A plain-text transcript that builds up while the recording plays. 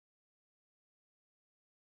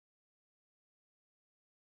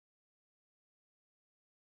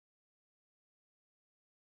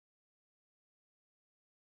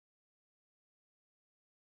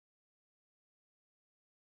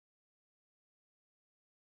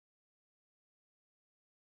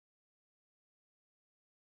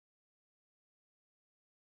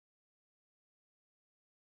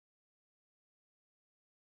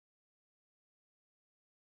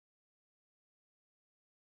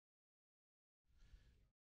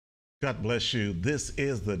God bless you. This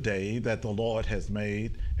is the day that the Lord has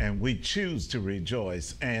made, and we choose to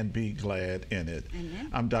rejoice and be glad in it. Amen.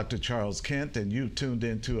 I'm Dr. Charles Kent, and you've tuned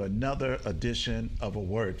into another edition of A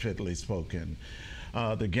Word Fitly Spoken.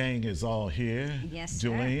 The gang is all here. Yes, sir.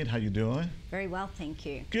 Jolene, how you doing? Very well, thank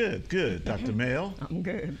you. Good, good. Dr. Mel? I'm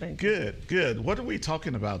good, thank you. Good, good. What are we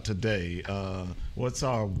talking about today? What's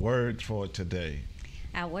our word for today?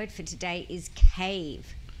 Our word for today is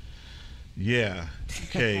cave. Yeah,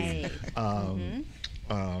 cave. You're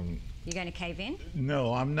going to cave in?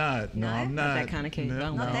 No, I'm not. No, No? I'm Not not. that kind of cave.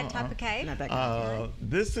 No, Not no, that type of cave? Not that kind of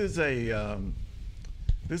This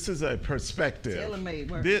is a perspective. Tailor-made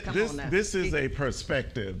work. This, Come this, on now. this is a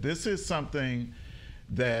perspective. This is something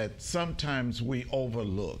that sometimes we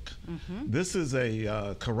overlook. This is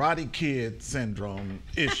a Karate Kid syndrome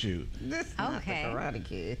issue. This is not the Okay. Karate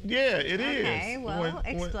Kid. Yeah, it is. Okay, well,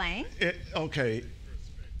 explain. Okay,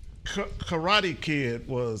 Karate Kid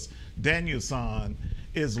was Daniel-san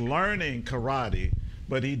is learning karate,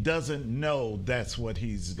 but he doesn't know that's what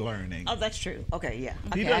he's learning. Oh, that's true. Okay, yeah.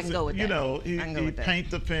 He Okay, I can doesn't, go with that. you know, I can go he with that.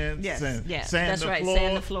 paint the fence Yes, and yes, sand that's the right. floor.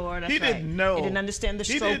 Sand the floor. That's he right. didn't know. He didn't understand the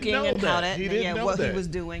He didn't stroking know and how that. that. He didn't yeah, know what that. he was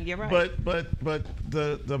doing. You're right. But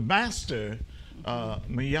the master,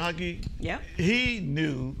 Miyagi, Yep. he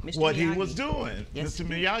knew Mr. what he Miyagi. was doing. Yes, Mr. he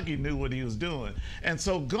did. Miyagi knew what he was doing, and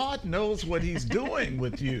so God knows what He's doing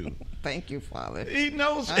with you. Thank you, Father. He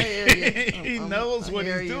knows. I hear you. He knows I what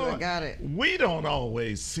hear He's you. doing. I got it. We don't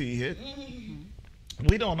always see it.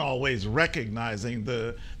 We don't always recognizing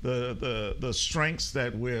the strengths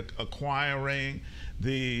that we're acquiring,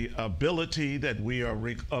 the ability that we are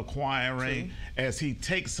acquiring as He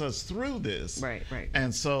takes us through this. Right, right.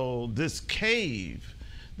 And so this cave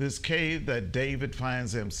that David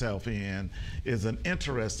finds himself in is an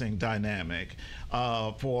interesting dynamic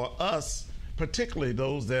for us, particularly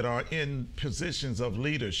those that are in positions of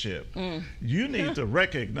leadership. You need to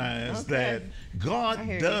recognize Okay. that God I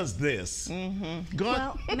hear does this.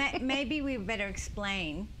 God, Well, maybe we better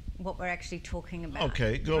explain what we're actually talking about.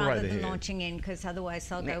 Okay, go right rather than ahead. launching in, because otherwise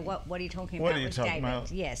they'll go, what are you talking What about are you with talking David?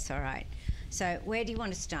 about? Yes, all right. So where do you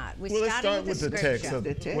want to start? We're well, let's starting start with the text scripture. of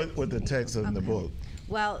The text. with the text in the book.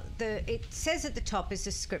 Well, it says at the top is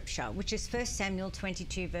the scripture, which is 1 Samuel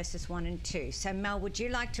 22, verses 1 and 2. So, Mel, would you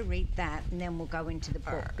like to read that, and then we'll go into the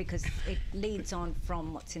book, because it leads on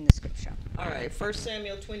from what's in the scripture. All right, 1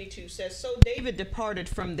 Samuel 22 says, So David departed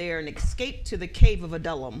from there and escaped to the cave of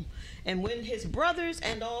Adullam. And when his brothers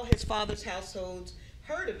and all his father's households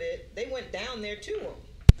heard of it, they went down there to him.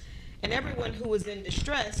 And everyone who was in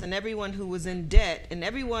distress, and everyone who was in debt, and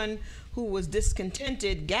everyone who was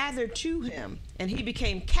discontented gathered to him, and he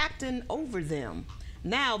became captain over them.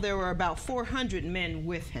 Now there were about 400 men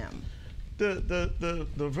with him.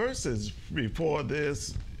 The verses before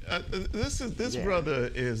this. This Yeah.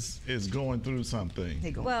 brother is going through something.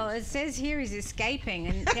 He go- Well, it says here he's escaping,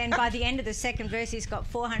 and then by the end of the second verse, he's got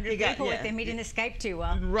 400 people with yeah. him. He didn't escape too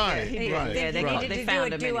well. Right, he did. right, Yeah, they right. needed they to found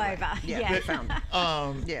do a him anyway. do-over. Yeah, they found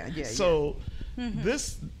him. Yeah. So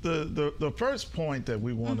this the first point that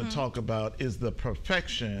we want to talk about is the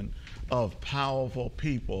perfection of powerful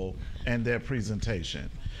people and their presentation.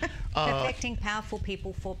 Perfecting powerful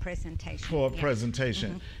people for presentation. For Yeah.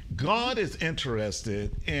 presentation. God is interested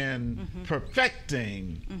in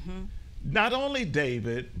perfecting not only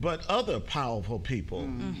David, but other powerful people.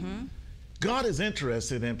 God is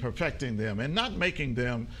interested in perfecting them and not making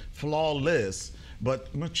them flawless,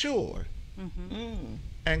 but mature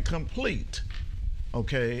and complete.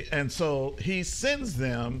 Okay, and so He sends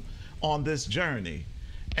them on this journey,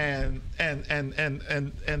 and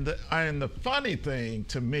the funny thing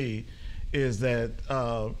to me is that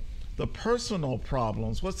the personal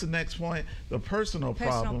problems. What's the next point? The personal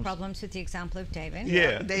problems with the example of David.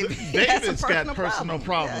 Yeah, David has David's some got personal personal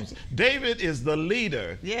problems. problems. David is the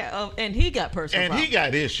leader, Yeah, and he got personal and he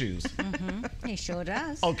got issues. He sure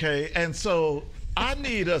does. Okay, and so I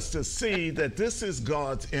need us to see that this is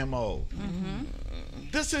God's MO.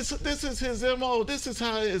 This is his MO. This is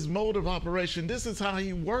how his mode of operation. This is how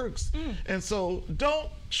he works. And so don't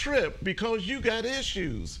trip because you got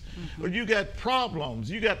issues or you got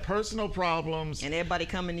problems. You got personal problems. And everybody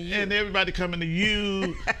coming to you. And everybody coming to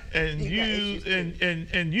you and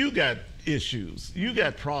and you got issues. You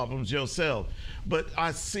got problems yourself. But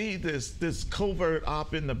I see this covert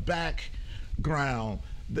op in the background.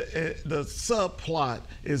 The subplot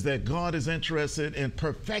is that God is interested in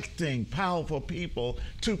perfecting powerful people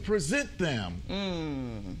to present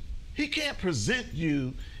them. He can't present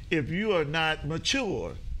you if you are not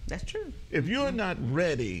mature. That's true. If you're not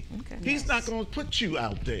ready, Okay. He's Yes. not going to put you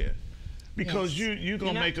out there because you're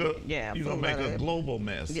gonna make a you're gonna make a global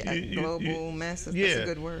mess. Yeah, global mess. That's yeah, a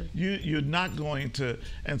good word. You're not going to,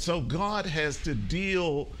 and so God has to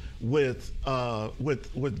deal with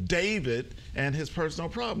David and his personal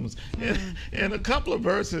problems. In a couple of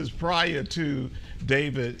verses prior to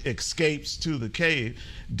David escapes to the cave,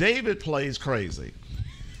 David plays crazy.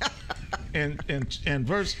 and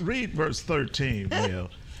read verse 13, Will,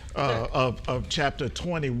 of chapter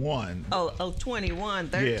 21. Oh, 21,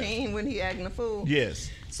 13, yeah. When he acting a fool?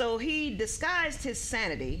 Yes. So he disguised his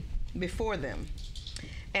sanity before them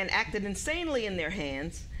and acted insanely in their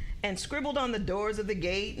hands and scribbled on the doors of the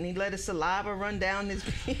gate, and he let his saliva run down his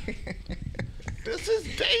beard. This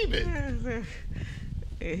is David.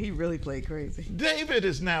 He really played crazy. David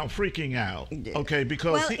is now freaking out, okay,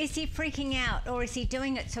 because is he freaking out, or is he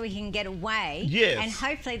doing it so he can get away? Yes. And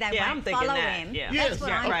hopefully they won't follow him. Yeah. Yes, That's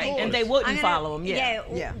what I'm right. thinking. And they wouldn't follow him.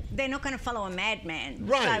 Yeah. They're not going to follow a madman.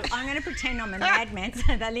 Right. So I'm going to pretend I'm a madman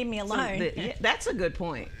so they leave me alone. That's a good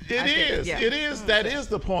point. It is. That is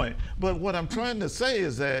the point. But what I'm trying to say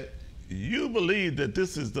is that you believe that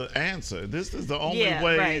this is the answer. This is the only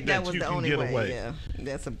way that you can get away. Yeah,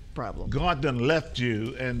 that's a problem. God done left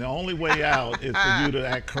you, and the only way out is for you to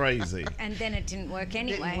act crazy. And then it didn't work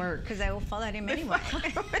anyway, because they all followed him anyway.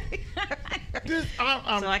 So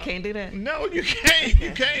I can't do that? No, you can't.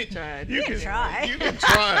 You can't. You can try. You can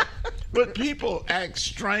try. But people act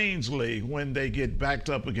strangely when they get backed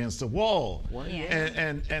up against the wall. Well,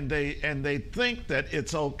 and they think that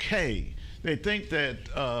it's okay. They think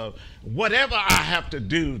that whatever I have to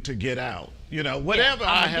do to get out, whatever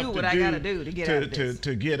I have to do, I gotta do to get out of this.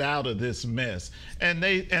 To get out of this mess, and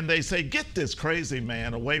they say, get this crazy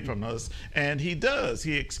man away from us, and he does.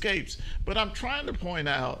 He escapes. But I'm trying to point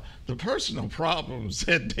out the personal problems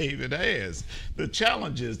that David has, the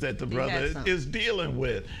challenges that the brother is dealing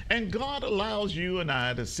with, and God allows you and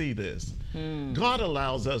I to see this. God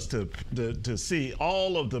allows us to see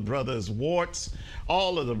all of the brother's warts,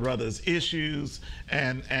 all of the brother's issues,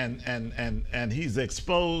 and he's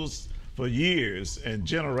exposed for years and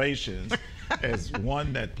generations as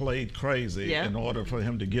one that played crazy in order for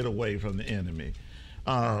him to get away from the enemy.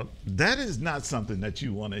 That is not something that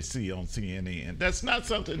you want to see on CNN. That's not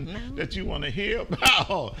something that you want to hear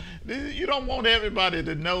about. You don't want everybody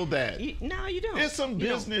to know that. No, you don't. It's some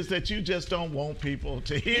business that you just don't want people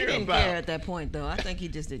to hear about. He didn't care at that point, though. I think he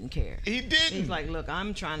just didn't care. He didn't. He's like, look,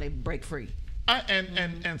 I'm trying to break free.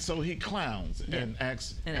 And so he clowns and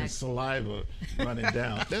acts and saliva running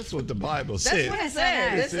down. That's what the Bible says. That's what it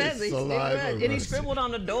says. It says saliva and he scribbled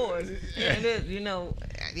on the doors. And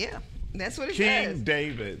that's what it says. King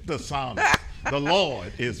David, the psalmist. The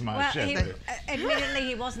Lord is my shepherd. Admittedly,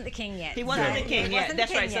 he wasn't the king yet. He wasn't the king yet.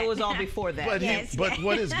 That's right. So it was all before that. But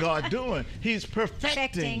what is God doing? He's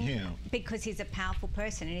perfecting him. Because he's a powerful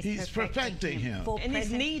person. And he's perfecting him. And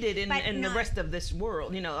he's needed in the rest of this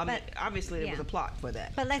world. Obviously there was a plot for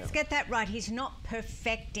that. But let's get that right. He's not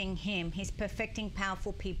perfecting him. He's perfecting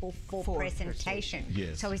powerful people for presentation.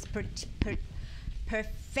 Yes. So he's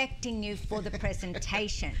perfecting you for the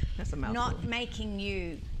presentation. That's a mouthful. Not making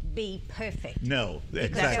you be perfect. No, exactly.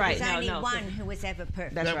 Because there was only one who was ever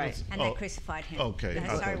perfect. That's right. And they crucified him. Okay.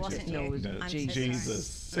 No, sorry, it wasn't you. No,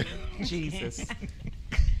 Jesus. Jesus.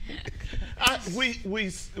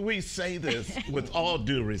 We say this with all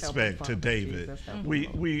due respect to David.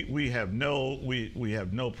 We have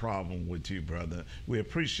no problem with you, brother. We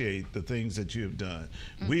appreciate the things that you have done.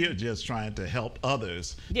 We are just trying to help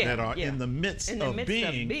others that are in the midst of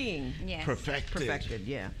being perfected.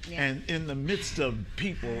 And in the midst of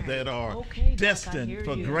people that are destined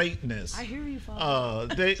for greatness. I hear you,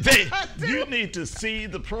 Father. You need to see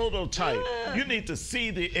the prototype. You need to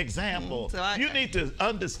see the example. You need to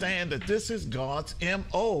understand that this is God's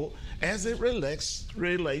M.O. as it relates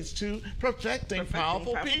to perfecting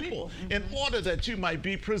powerful people in order that you might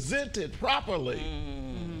be presented properly.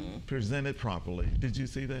 Presented properly. Did you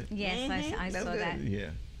see that? Yes, I saw that. Yeah.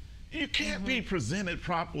 You can't be presented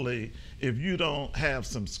properly if you don't have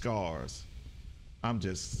some scars. I'm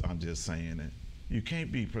just saying it. You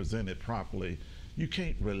can't be presented properly. You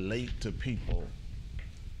can't relate to people.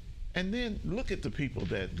 And then look at the people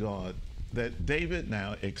that David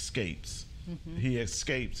now escapes. He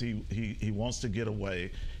escapes. He wants to get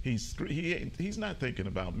away. He's not thinking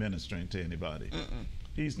about ministering to anybody.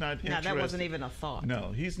 He's not interested. No, that wasn't even a thought.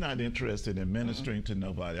 No, he's not interested in ministering to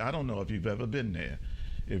nobody. I don't know if you've ever been there.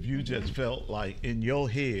 If you just felt like in your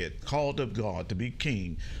head, called of God to be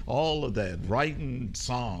king, all of that, writing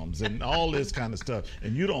psalms and all this kind of stuff,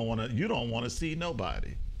 and you don't want to see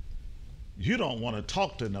nobody. You don't want to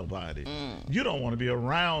talk to nobody. You don't want to be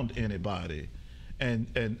around anybody.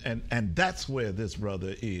 And that's where this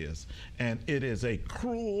brother is. And it is a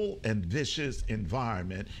cruel and vicious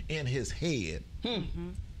environment in his head.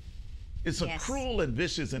 It's a Yes. cruel and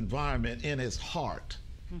vicious environment in his heart.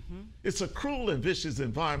 It's a cruel and vicious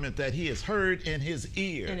environment that he has heard in his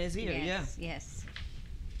ear. In his ear, Yes, yes.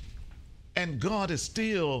 And God is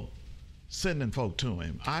still sending folk to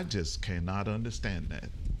him. I just cannot understand that.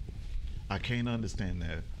 I can't understand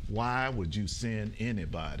that. Why would you send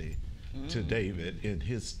anybody to David in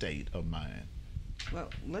his state of mind? Well,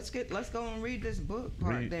 let's go and read this book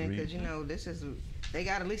part Read- then, because read. you know they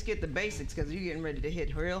got to at least get the basics, because you're getting ready to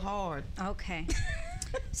hit real hard. Okay.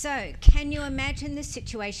 So, can you imagine the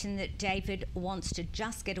situation that David wants to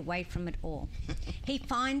just get away from it all? He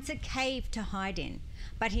finds a cave to hide in,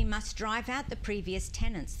 but he must drive out the previous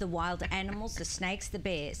tenants, the wild animals, the snakes, the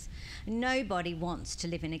bears. Nobody wants to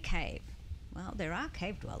live in a cave. Well, there are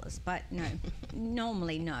cave dwellers, but no,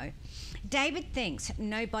 normally no. David thinks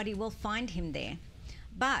nobody will find him there.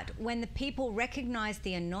 But when the people recognize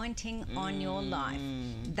the anointing on your life,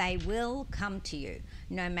 they will come to you,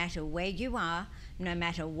 no matter where you are, no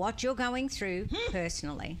matter what you're going through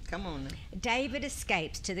personally. Come on now. David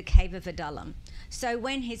escapes to the cave of Adullam. So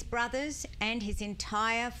when his brothers and his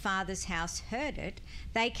entire father's house heard it,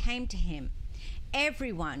 they came to him.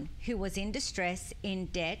 Everyone who was in distress, in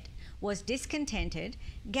debt, was discontented,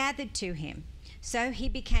 gathered to him. So he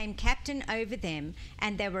became captain over them,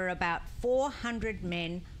 and there were about 400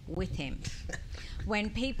 men with him. When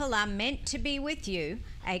people are meant to be with you,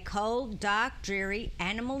 a cold, dark, dreary,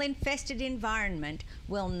 animal-infested environment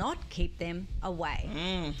will not keep them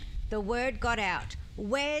away. The word got out.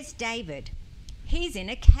 Where's David? He's in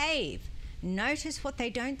a cave. Notice what they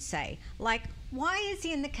don't say. Like, why is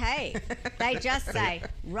he in the cave? They just say,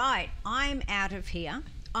 right, I'm out of here.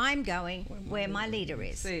 I'm going where my leader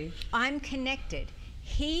is. See. I'm connected.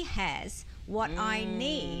 He has what I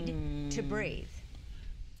need to breathe,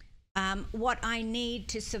 what I need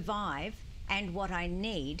to survive, and what I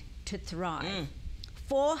need to thrive.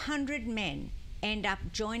 400 men end up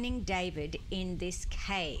joining David in this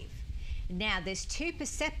cave. Now, there's two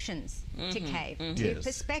perceptions to cave, two Yes.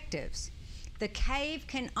 perspectives. The cave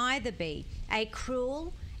can either be a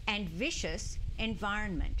cruel and vicious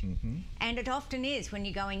environment, and it often is when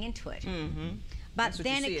you're going into it. But That's what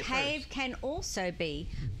then you see a at cave first. can also be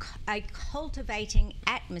a cultivating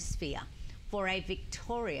atmosphere for a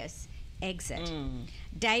victorious exit.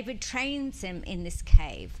 David trains them in this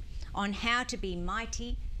cave on how to be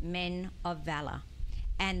mighty men of valor,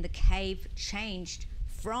 and the cave changed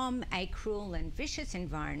from a cruel and vicious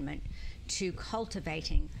environment to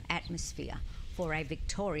cultivating atmosphere for a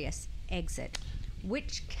victorious exit.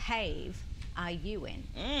 Which cave are you in?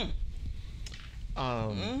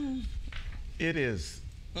 It is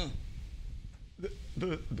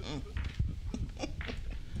the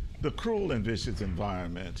cruel and vicious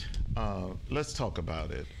environment. Let's talk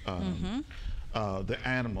about it. The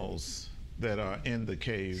animals that are in the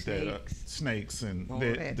cave, that are snakes and All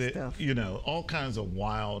that stuff. you know, all kinds of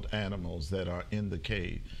wild animals that are in the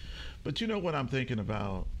cave. But you know what I'm thinking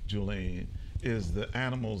about, Julene, is the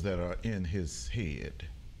animals that are in his head.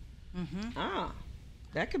 Ah,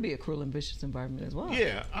 that could be a cruel and vicious environment as well.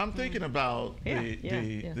 Yeah, I'm thinking about Yeah,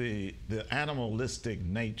 the animalistic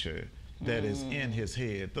nature that is in his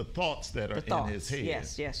head, the thoughts that are The thoughts. in his head.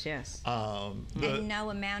 Yes. And no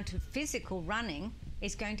amount of physical running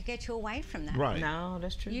is going to get you away from that. Right. No,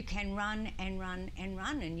 that's true. You can run and run and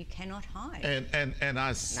run, and you cannot hide. And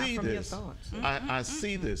I see from your this. thoughts. I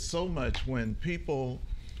see this so much when people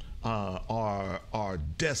are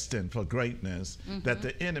destined for greatness, that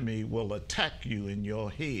the enemy will attack you in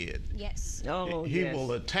your head. Yes. Oh, He yes.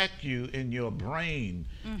 will attack you in your brain.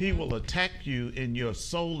 He will attack you in your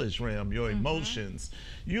soulish realm, your emotions.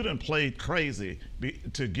 You done played crazy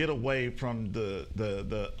to get away from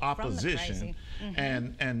the opposition,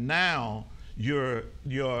 crazy. and now your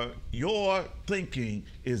thinking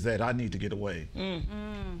is that I need to get away.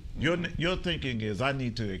 Your thinking is I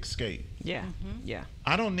need to escape. Yeah.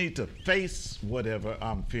 I don't need to face whatever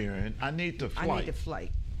I'm fearing. I need to flight. I need to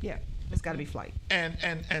flight. Yeah, it's got to be flight.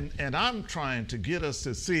 And I'm trying to get us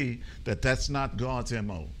to see that that's not God's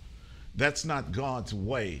MO. That's not God's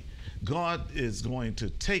way. God is going to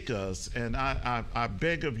take us, and I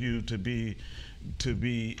beg of you to be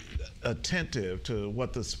attentive to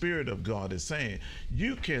what the Spirit of God is saying.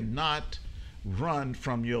 You cannot run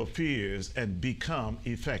from your fears and become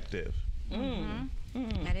effective.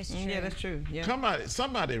 That is true. Yeah, that's true. Yeah.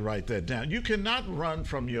 Somebody write that down. You cannot run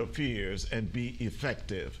from your fears and be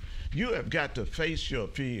effective. You have got to face your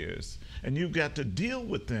fears, and you've got to deal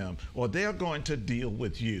with them, or they're going to deal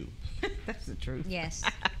with you. That's the truth. Yes.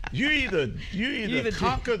 You either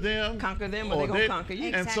conquer them, or they gonna conquer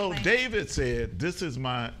you. And so Exactly. David said, "This is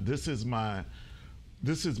my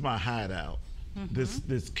hideout,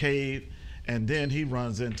 this cave." And then he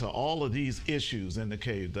runs into all of these issues in the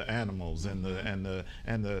cave, the animals and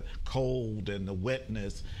the cold and the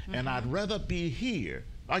wetness. And I'd rather be here.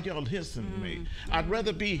 Are y'all listening to me? I'd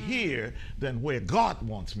rather be here than where God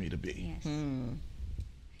wants me to be. Yes.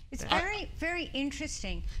 It's very, very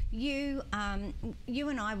interesting. You and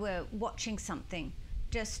I were watching something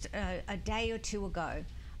just a day or two ago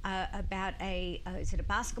about is it a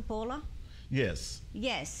basketballer? Yes.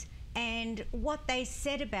 Yes. And what they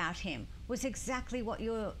said about him was exactly what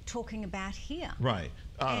you're talking about here. Right.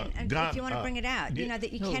 And God, if you want to bring it out, you know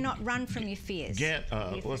that you cannot run from your fears.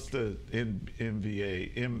 What's the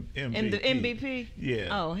NBA? And the MVP?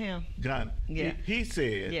 Yeah. Oh, him. God. Yeah. He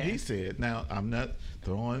said. Yeah. He said. Now I'm not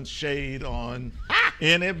throwing shade on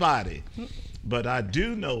anybody, but I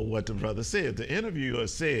do know what the brother said. The interviewer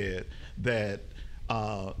said that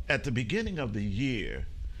at the beginning of the year,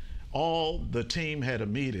 all the team had a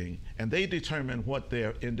meeting and they determined what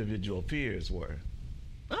their individual fears were.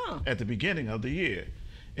 Oh. At the beginning of the year,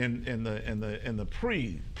 in the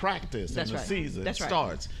pre-practice and the season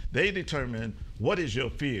starts, they determine what is your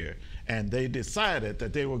fear, and they decided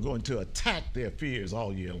that they were going to attack their fears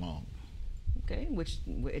all year long. Okay, which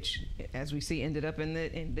as we see ended up in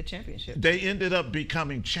the championship. They ended up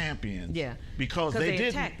becoming champions. Yeah, because they didn't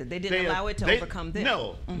attacked it. They didn't allow it to overcome them.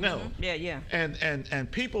 No, no. Yeah. And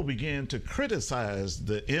people began to criticize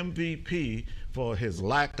the MVP for his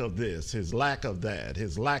lack of this, his lack of that,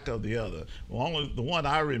 his lack of the other. Only the one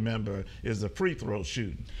I remember is the free throw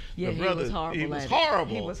shooting. Yeah, the he brother, was horrible. He was at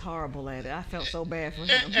horrible. It. He was horrible at it. I felt so bad for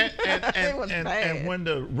him. It was bad. And when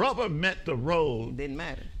the rubber met the road, Didn't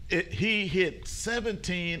matter. he hit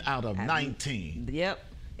 17 out of 19. Yep.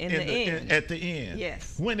 In the end. At the end.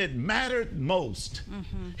 Yes. When it mattered most,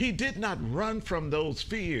 he did not run from those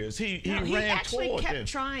fears. He ran actually toward kept them.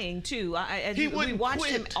 trying too. He We wouldn't watched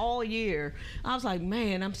him quit. all year. I was like,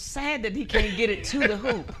 man, I'm sad that he can't get it to the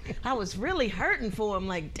hoop. I was really hurting for him.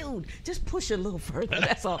 Like, dude, just push a little further.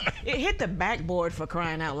 That's all. It hit the backboard for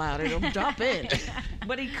crying out loud. It'll drop in.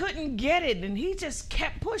 But he couldn't get it, and he just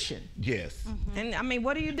kept pushing. Yes. And I mean,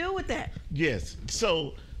 what do you do with that? Yes.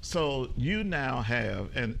 So you now have,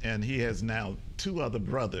 and he has now two other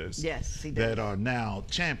brothers. Yes, he does. that are now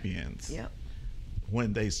champions. Yep.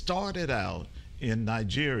 When they started out in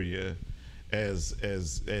Nigeria as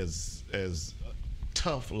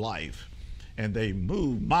tough life, and they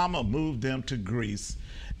Mama moved them to Greece,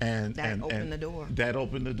 and That opened the door. That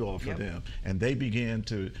opened the door for Yep. them, and they began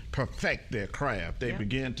to perfect their craft. They Yep.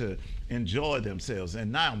 began to enjoy themselves,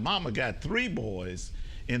 and now Mama got 3 boys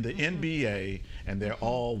in the NBA, and they're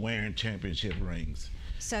all wearing championship rings.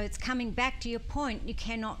 So it's coming back to your point, you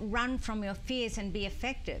cannot run from your fears and be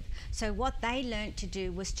effective. So what they learned to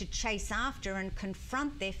do was to chase after and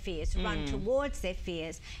confront their fears, run towards their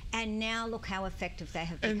fears, and now look how effective they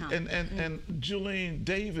have become. And Julene,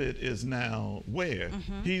 David is now where?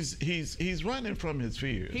 He's running from his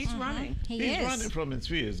fears. He's running. He He's is. running from his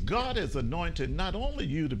fears. God has anointed not only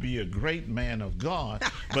you to be a great man of God,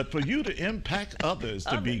 but for you to impact others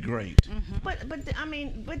to be great. But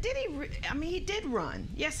did he? He did run.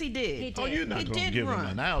 Yes, he did. He did. Oh, you're not He going to did give him run.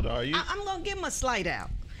 an out, are you? I'm going to give him a slight out.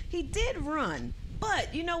 He did run,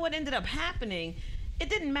 but you know what ended up happening? It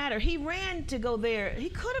didn't matter. He ran to go there. He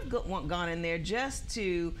could have gone in there just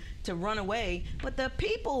to run away, but the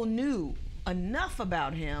people knew enough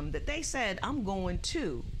about him that they said, I'm going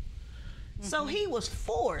too. So he was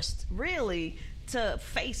forced, really, to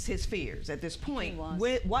face his fears at this point. He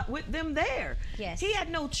was. With them there. Yes. He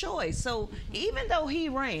had no choice. So even though he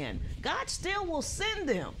ran, God still will send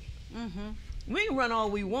them. We can run all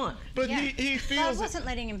we want. But Yeah. he God feels wasn't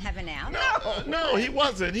letting him have an out. No, he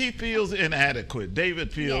wasn't. He feels inadequate.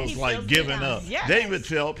 David feels Yes. He like feels giving inadequate. up. Yes. David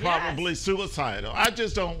felt Yes. probably suicidal. I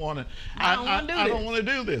just don't want to. I don't wanna do I don't this. want to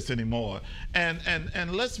do this anymore.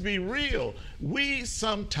 And let's be real. We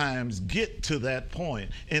sometimes get to that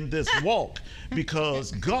point in this walk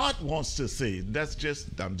because God wants to see.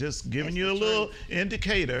 I'm just giving you a little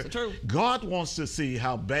indicator. It's the truth. God wants to see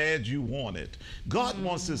how bad you want it. God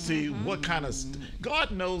wants to see what kind of.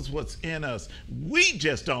 God knows what's in us. We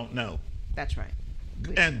just don't know. That's right.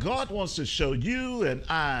 And God wants to show you and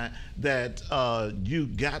I that you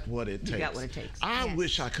got what it takes. You got what it takes. I Yes.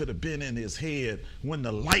 wish I could have been in his head when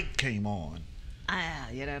the light came on.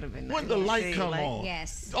 Yeah, that would have been When nice. the light See, come like- on,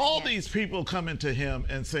 Yes, all yes. these people coming to him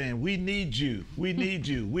and saying, "We need you. We need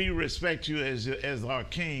you. We respect you as our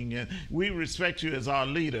king, and we respect you as our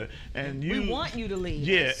leader." And We want you to lead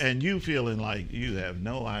Yeah, us. and you feeling like you have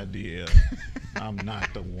no idea I'm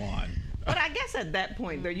not the one. But I guess at that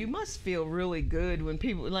point, though, you must feel really good when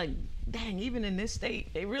people like, dang, even in this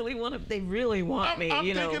state, they really want me. I'm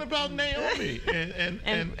you know. thinking about Naomi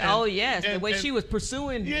and oh yes, the and- way and- she was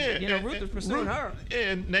pursuing. Yeah, you know, and- Ruth was and pursuing Ruth- her.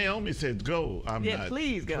 And Naomi said, "Go." I'm Yeah, not.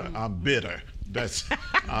 please go. I'm bitter.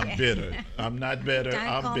 I'm bitter. I'm not better. Don't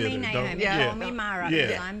I'm call bitter. me Naomi. Yeah. Call me Mara. Yeah.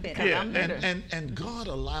 Because I'm bitter. Yeah, I'm bitter. and God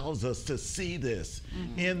allows us to see this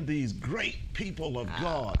in these great people of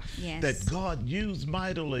God Yes. that God used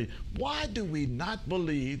mightily. Why do we not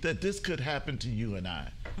believe that this could happen to you and I?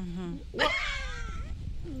 What?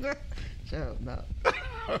 So no,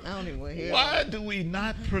 I don't even want to hear. Why do we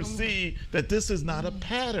not perceive that this is not a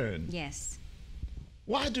pattern? Yes.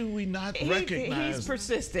 Why do we not He's recognize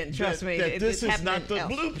persistent. Trust me. that this it's is not happening the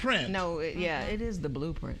else. blueprint? No, yeah, it is the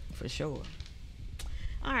blueprint for sure.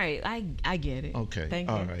 All right, I get it. Okay, Thank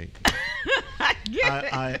all you. right. I get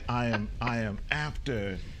it. I am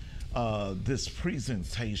after this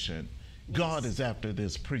presentation. God is after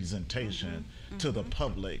this presentation to the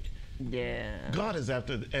public. Yeah. God is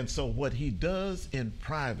after, and so what He does in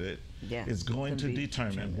private Yeah, is going to can be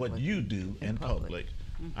determine determined what what you do in public. public.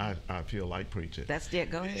 I feel like preaching. That's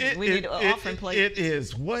it. Go ahead. We need an offering plate. It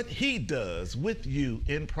is what He does with you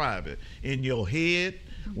in private, in your head,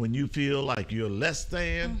 when you feel like you're less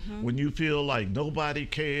than, when you feel like nobody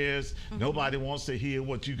cares, nobody wants to hear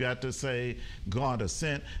what you got to say. God has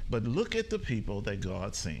sent, but look at the people that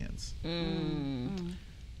God sends.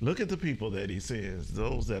 Look at the people that He sends,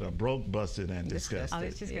 those that are broke, busted, and disgusted. I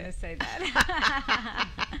was just going to say that.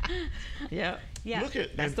 Yeah. Yeah. Look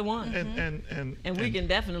at That's the one. and We can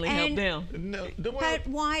definitely help And- them. No, the But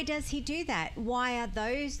why does He do that? Why are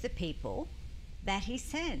those the people that He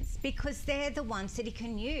sends? Because they're the ones that He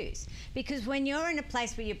can use. Because when you're in a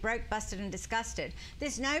place where you're broke, busted, and disgusted,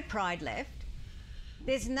 there's no pride left.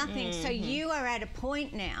 There's nothing. So you are at a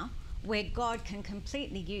point now where God can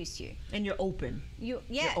completely use you. And you're open. Yeah,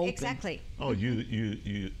 You're open. exactly. Oh,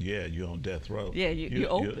 you're on death row. Yeah, you're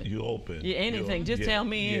open. You're open. Yeah, anything. Just tell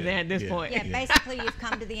me anything at this point. Yeah, basically you've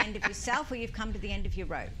come to the end of yourself or you've come to the end of your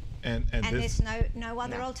rope. And this, there's no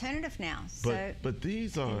other alternative now. So but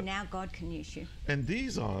these are and now God can use you. and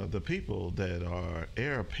these are the people that are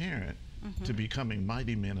heir apparent to becoming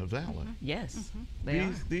mighty men of valor. Yes. They are.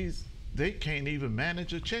 These they can't even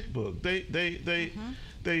manage a checkbook.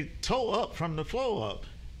 They toe up from the floor up.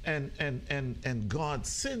 And God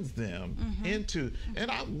sends them into,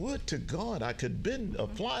 and I would to God I could been a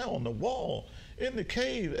fly on the wall in the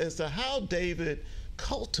cave as to how David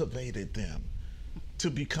cultivated them to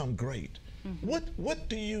become great. What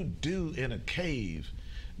do you do in a cave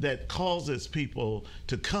that causes people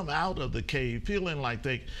to come out of the cave feeling like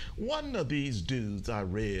one of these dudes I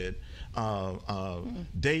read,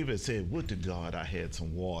 David said, would to God I had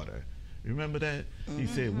some water. Remember that? He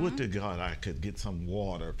said, would to God I could get some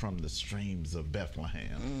water from the streams of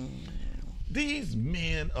Bethlehem. These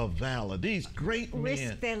men of valor, these great men,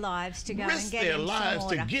 Risk their lives to go risk and get their him lives some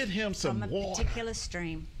to water get him some from a water. particular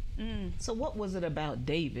stream. So what was it about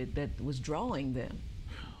David that was drawing them?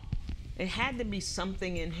 It had to be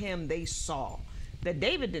something in him they saw that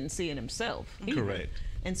David didn't see in himself. either. Correct.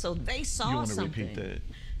 And so they saw You want to something. repeat that?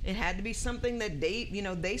 It had to be something that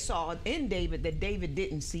they saw in David that David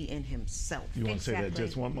didn't see in himself. You want to say that Exactly.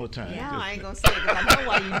 just one more time? No, Just- I ain't gonna say it because I know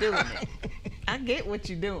why you're doing it. I get what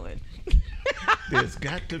you're doing. There's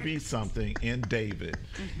got to be something in David.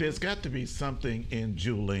 There's got to be something in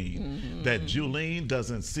Julene that Julene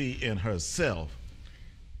doesn't see in herself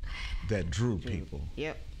that drew people.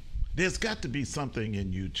 Yep. There's got to be something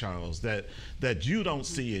in you, Charles, that you don't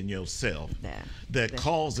see in yourself that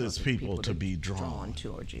causes people to be drawn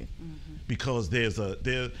towards you. because it's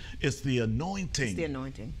the anointing. It's the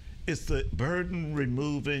anointing. It's the burden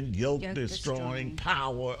removing, yoke Yoke destroying destroying.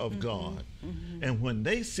 power of God. And when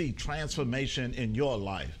they see transformation in your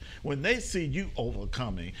life, when they see you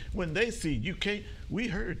overcoming, when they see you can't, we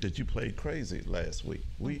heard that you played crazy last week.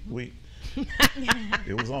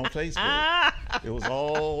 It was on Facebook. It was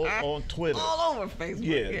all on Twitter. All over Facebook.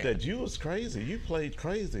 Yeah, that you was crazy. You played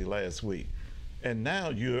crazy last week, and now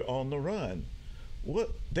you're on the run.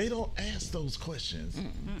 What? They don't ask those questions.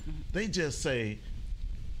 They just say,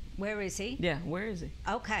 Where is he? Yeah, where is he?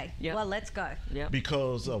 Okay. Yep. Well, let's go. Yep.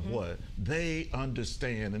 because of what? They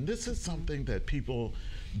understand, and this is something that people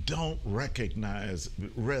don't recognize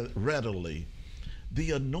readily.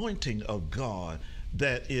 The anointing of God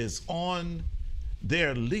that is on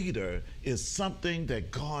their leader is something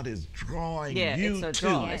that God is drawing Yeah, you it's a to.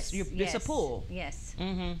 draw. It's a pull. Yes.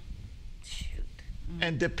 Shoot.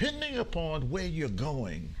 And depending upon where you're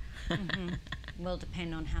going, Will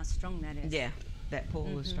depend on how strong that is. Yeah. That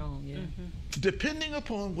pull is strong, yeah. Depending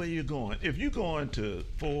upon where you're going, if you're going to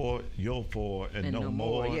your four and no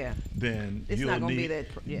more, yeah. then It's you'll not gonna be need that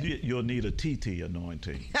yeah. you'll need a TT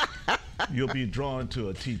anointing. You'll be drawn to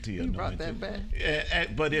a TT anointing. brought that back.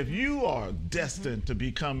 But if you are destined to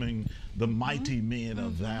becoming the mighty men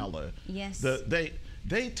of valor, Yes.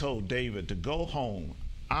 They told David to go home.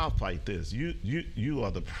 I'll fight this. You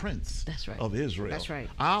are the prince That's right. of Israel. That's right.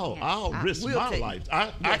 I'll risk will my take- life.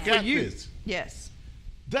 I Yeah, for got you. this. Yes.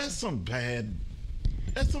 That's some bad.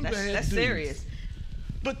 That's some bad. That's dudes. serious.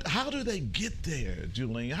 But how do they get there,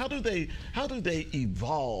 Julian? How do they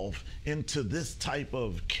evolve into this type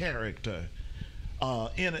of character?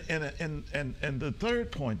 And the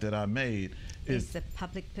third point that I made Is is the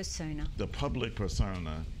public persona. the public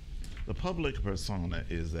persona. The public persona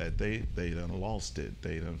is that they done lost it.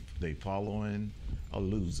 They following a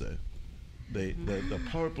loser. The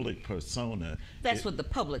public persona. That's what the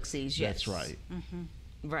public sees, yes. That's right.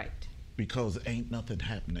 Right. Because ain't nothing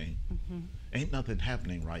happening. Ain't nothing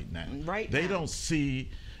happening right now. Right They now. don't see.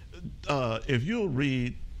 If you'll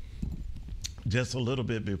read just a little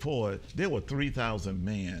bit before, there were 3,000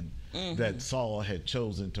 men that Saul had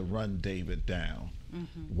chosen to run David down.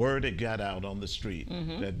 Word had got out on the street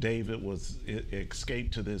that David was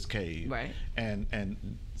escaped to this cave. Right.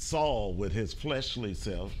 And Saul, with his fleshly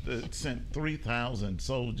self, sent 3,000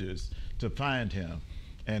 soldiers to find him.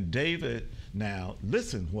 And David, now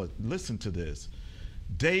listen to this.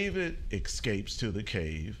 David escapes to the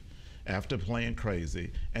cave after playing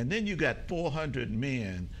crazy, and then you got 400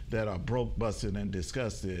 men that are broke, busted, and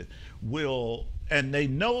disgusted. And they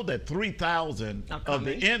know that 3,000 Are of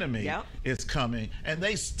the coming. enemy Yep. is coming, and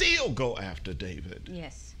they still go after David.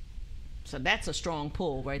 Yes. So that's a strong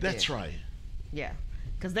pull right there. That's right. Yeah.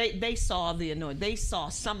 Because they saw the anointing. They saw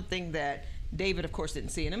something that David, of course,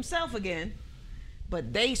 didn't see in himself again,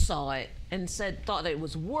 but they saw it and thought it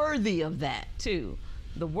was worthy of that too.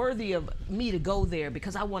 The worthy of me to go there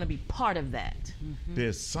because I want to be part of that.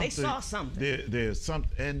 There's something. saw something. There's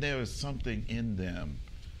something in them.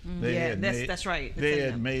 They Yeah, had that's right. It's They in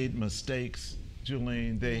had them. made mistakes,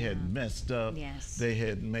 Julian. They had messed up. Yes. They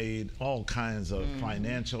had made all kinds of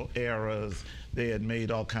financial errors. They had made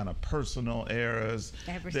all kind of personal errors.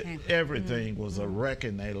 Everything. Everything was a wreck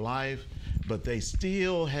in their life, but they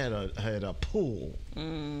still had a pull.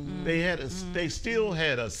 They still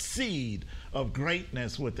had a seed of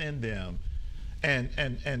greatness within them. And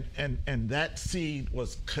that seed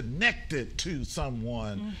was connected to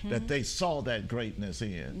someone that they saw that greatness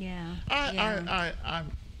in. Yeah.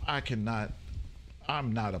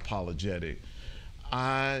 I'm not apologetic.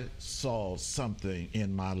 I saw something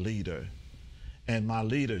in my leader, and my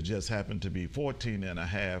leader just happened to be 14 and a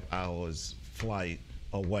half hours flight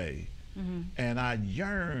away. And I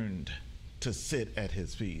yearned to sit at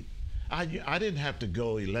his feet. I didn't have to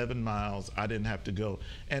go 11 miles. I didn't have to go.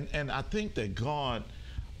 And I think that God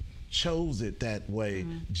chose it that way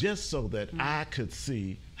just so that I could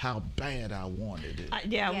see how bad I wanted it. I'm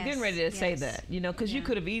Yes, getting ready to say yes. that, because you Yeah.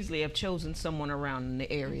 could have easily have chosen someone around in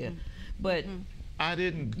the area, but I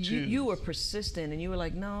didn't choose. you were persistent and you were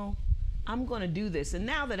like, no, I'm going to do this. And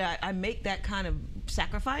now that I make that kind of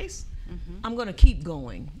sacrifice, I'm going to keep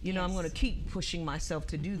going. I'm Yes. going to keep pushing myself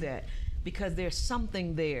to do that because there's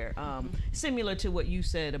something there. Similar to what you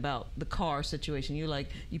said about the car situation. You're like,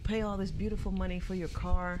 you pay all this beautiful money for your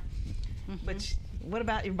car, but what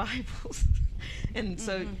about your Bibles? And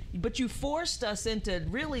so, but you forced us into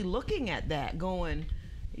really looking at that, going,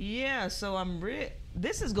 yeah, so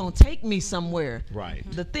this is going to take me somewhere. Right.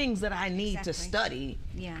 The things that I need to Exactly. study.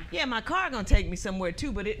 Yeah. Yeah, my car going to take me somewhere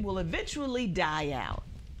too, but it will eventually die out.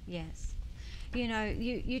 Yes.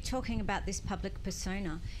 You're talking about this public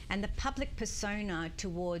persona, and the public persona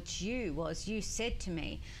towards you was, you said to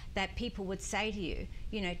me that people would say to you,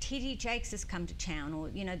 T.D. Jakes has come to town, or,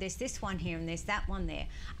 there's this one here and there's that one there.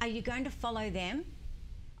 Are you going to follow them?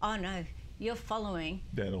 Oh, no, you're following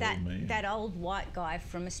That old man. that old white guy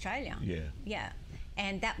from Australia. Yeah. Yeah.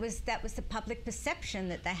 And that was the public perception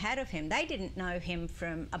that they had of him. They didn't know him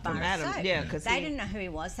from a bar of Adam, soap. yeah, 'cause they he- didn't know who he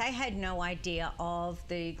was. They had no idea of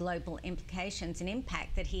the global implications and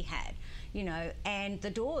impact that he had, and the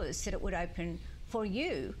doors that it would open for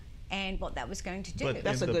you and what that was going to do. But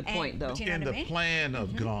That's in a the- good point, though. Do you know In what I the mean? plan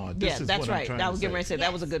of God, this Yeah, is that's what right. I'm trying I to was say. getting ready to say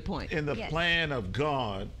that was a Yes. good point. In the Yes. plan of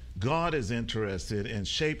God, God is interested in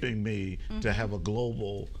shaping me to have a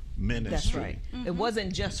global ministry. That's right. It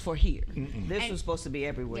wasn't just for here. This And- was supposed to be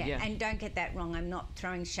everywhere. Yeah. And don't get that wrong. I'm not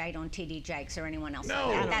throwing shade on T.D. Jakes or anyone else. No,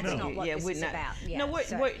 like that. That's no. not what this we're is not- about. Yeah, no,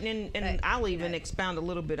 so- and but, I'll you even know. expound a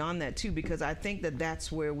little bit on that too, because I think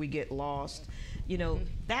that's where we get lost.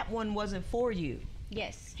 That one wasn't for you.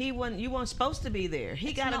 Yes. He wasn't. You weren't supposed to be there. He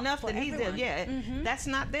It's got not enough for that he did. everyone. Yeah, that's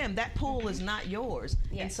not them. That pool is not yours.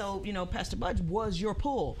 And Yes. so, Pastor Budge was your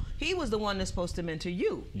pool. He was the one that's supposed to mentor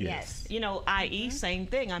you. Yes. I.e., same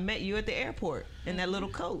thing. I met you at the airport in that little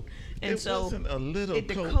coat. And It so wasn't a little the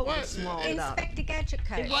coat. coat What? was small enough. Inspector Gadget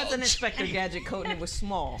coat. It was an Inspector Gadget coat and it was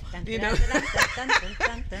small. Dun, You dun, know. dun, dun, dun, dun,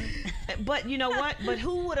 dun, dun. But you know what? But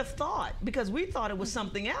who would have thought? Because we thought it was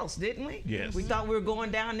something else, didn't we? Yes. We thought we were going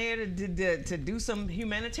down there to do some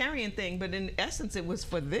humanitarian thing, but in essence, it was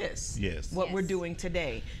for this. Yes. What we're Yes. doing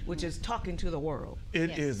today, which is talking to the world. It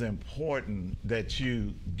Yes. is important that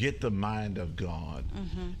you get the mind of God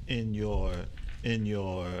in your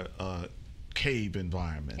cave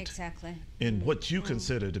environment. Exactly. In what you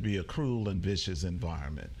consider to be a cruel and vicious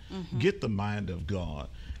environment. Get the mind of God,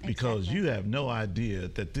 because Exactly. you have no idea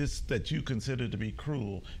that this that you consider to be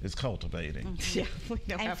cruel is cultivating. Yeah. We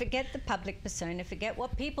don't And have- forget the public persona, forget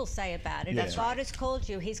what people say about it. Yeah. If That's God has called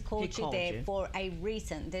you, He's called you called there you. for a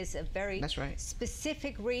reason. There's a very That's right.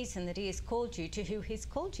 specific reason that He has called you to who He's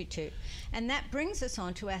called you to. And that brings us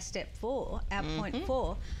on to our step 4, our point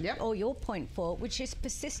 4, Yep. or your point 4, which is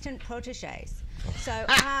persistent proteges. So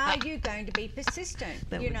are you going to be persistent?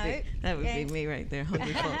 that you would know, be, that would be and- me right there.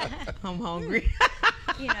 Hungry folk. I'm hungry.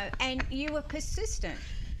 you know, and you were persistent.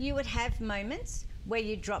 You would have moments where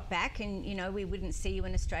you'd drop back and, we wouldn't see you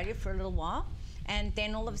in Australia for a little while. And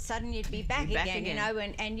then all of a sudden you'd be back, Back again,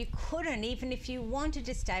 again. and you couldn't, even if you wanted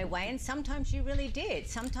to stay away. And sometimes you really did.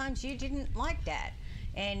 Sometimes you didn't like Dad.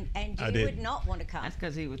 And I you did. would not want to come. That's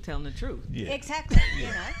because he was telling the truth. Yeah. Exactly, you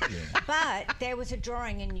know. Yeah. But there was a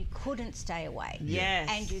drawing and you couldn't stay away. Yes.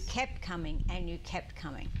 And you kept coming and you kept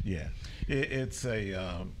coming. Yeah, it's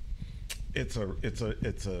a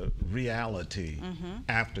reality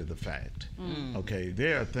after the fact. Okay,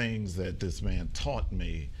 there are things that this man taught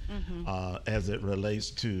me as it relates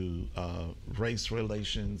to race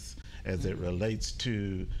relations, as it relates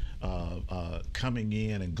to coming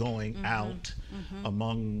in and going out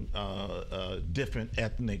among different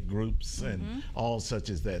ethnic groups and all such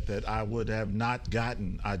as that I would have not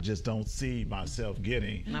gotten. I just don't see myself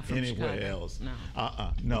getting Not from anywhere Chicago. else. No.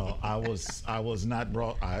 No, I was not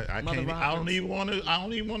brought. I Mother can't. I don't Roberts.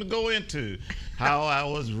 even want to go into how I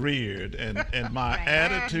was reared and my Right.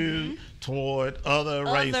 attitude toward other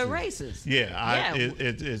races. Other races. Yeah, Yeah,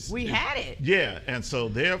 it's we had it. Yeah, and so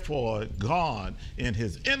therefore God, in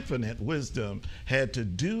His infinite wisdom, had to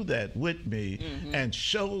do that with me and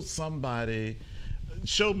show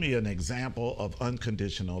me an example of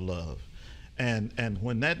unconditional love. And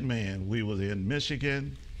when that man, we was in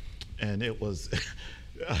Michigan, and it was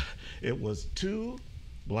it was 2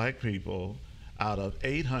 black people out of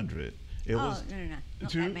 800. It Oh, was no, not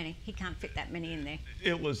two- that many. He can't fit that many in there.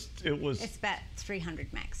 it was It's about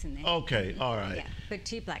 300 max in there. okay, all right. Yeah, but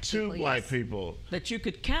 2 black 2 people. black yes. people. That you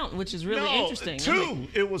could count, which is really No, interesting. 2.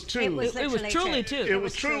 It was 2. It was It was literally truly two. two. It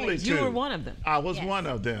was truly You 2. were one of them. I was Yes. one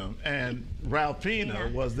of them, and Ralphina Yeah.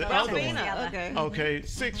 was the Ralphina. other one. the other. Okay. Okay,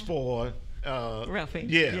 6'4". Ralphina.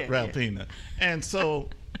 Yeah, Yeah, Ralphina. And so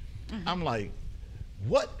I'm like,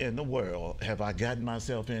 what in the world have I gotten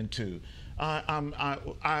myself into?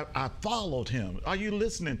 I followed him. Are you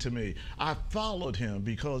listening to me? I followed him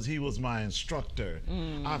because he was my instructor.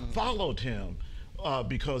 I followed him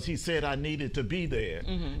because he said I needed to be there.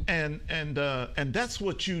 And that's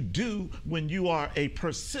what you do when you are a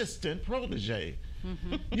persistent protege.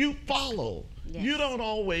 You follow. Yes. You don't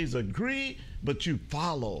always agree, but you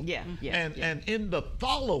follow. Yeah, yeah, And yeah. and in the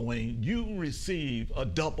following, you receive a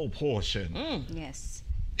double portion. Yes.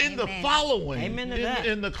 In the Amen. following, Amen to that.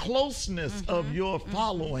 in the closeness of your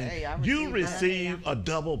following, Hey, I you receive receive a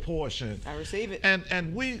double portion. I receive it.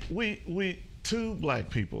 And we 2 black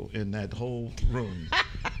people in that whole room.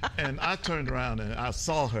 And I turned around and I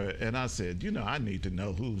saw her and I said, I need to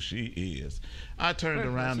know who she is. I turned First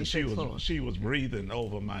of all, around and she's 6'4". she was breathing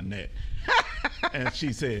over my neck. And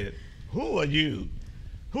she said, "Who are you?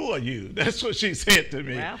 Who are you?" That's what she said to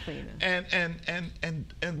me. Ralphina.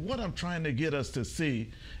 And what I'm trying to get us to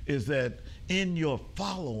see is that in your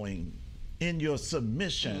following, in your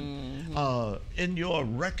submission, in your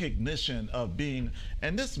recognition of being,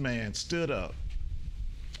 and this man stood up.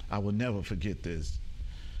 I will never forget this,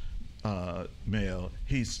 Mel.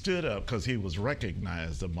 He stood up because he was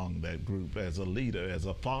recognized among that group as a leader, as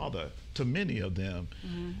a father to many of them.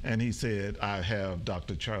 And he said, "I have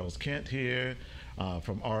Dr. Charles Kent here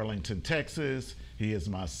from Arlington, Texas. He is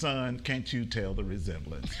my son. Can't you tell the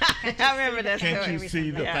resemblance? I remember that Can't story. you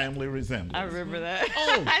see the Yeah. family resemblance?" I remember that.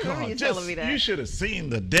 Oh, I remember God, you just, telling me that. you should have seen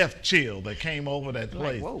the death chill that came over that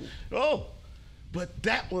Like, place. whoa. Oh, but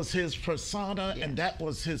that was his persona Yeah. and that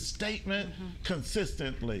was his statement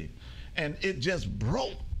consistently. and it just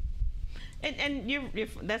broke. And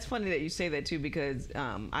that's funny that you say that too, because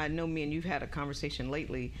I know me and you've had a conversation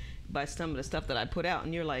lately by some of the stuff that I put out,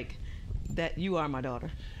 and you're like, that you are my daughter.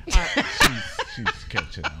 She's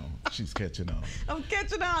catching on. She's catching on. I'm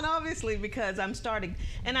catching on, obviously, because I'm starting,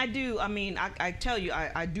 and I tell you,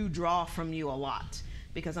 I do draw from you a lot,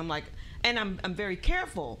 because I'm like, and I'm very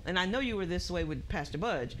careful, and I know you were this way with Pastor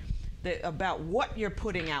Budge, about what you're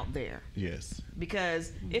putting out there. Yes.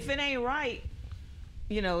 Because if it ain't right,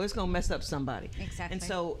 it's gonna mess up somebody. Exactly. And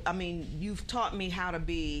so, you've taught me how to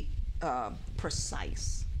be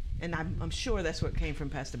precise, and I'm sure that's what came from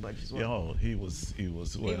Pastor Budge as well. Oh, he was.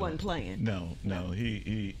 Well, he wasn't playing. No.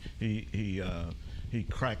 He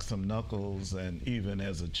cracked some knuckles, and even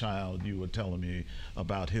as a child, you were telling me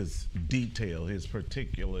about his detail, his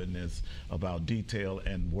particularness about detail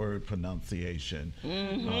and word pronunciation.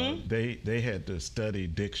 Mm-hmm. They had to study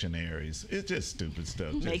dictionaries. It's just stupid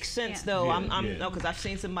stuff. Makes sense, Yeah. though. Yeah, No, because I've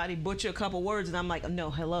seen somebody butcher a couple words, and I'm like, no,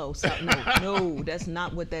 hello, stop, no, that's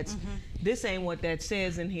not what that's. This ain't what that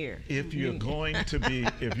says in here. If you're going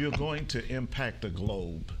to impact the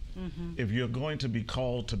globe, if you're going to be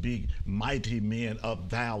called to be mighty men of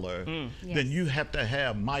valor, then you have to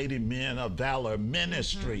have mighty men of valor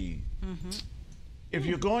ministry. If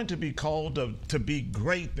you're going to be called to be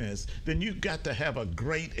greatness, then you've got to have a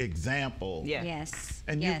great example. Yeah. Yes.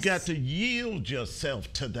 And yes. you've got to yield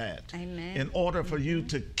yourself to that. Amen. In order for you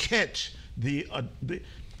to catch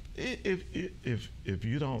if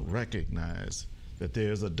you don't recognize that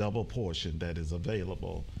there's a double portion that is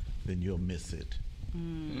available, then you'll miss it.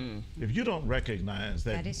 If you don't recognize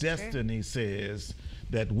that is destiny says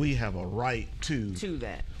that we have a right to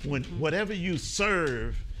that. when whatever you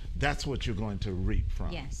serve, that's what you're going to reap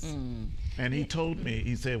from. Yes. And he told me,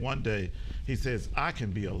 he said one day, he says, I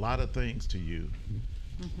can be a lot of things to you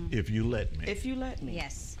if you let me. If you let me.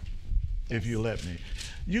 Yes. If you let me.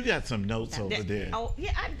 You got some notes over there. Oh,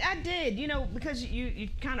 yeah, I did, because you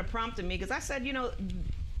kind of prompted me, because I said,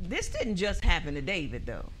 this didn't just happen to David,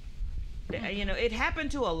 though. It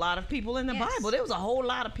happened to a lot of people in the Yes. Bible. There was a whole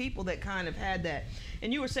lot of people that kind of had that.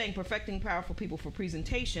 And you were saying perfecting powerful people for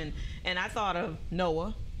presentation, and I thought of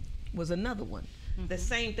Noah was another one. The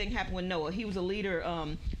same thing happened with Noah. He was a leader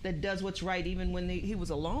that does what's right even when he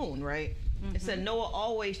was alone, right? It said Noah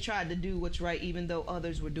always tried to do what's right even though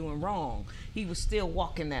others were doing wrong. He was still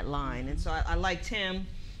walking that line. And so I liked him.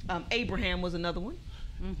 Abraham was another one.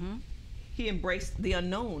 He embraced the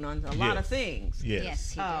unknown on a lot of things. Yes.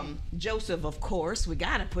 Yes. He did. Joseph, of course, we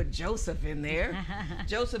got to put Joseph in there.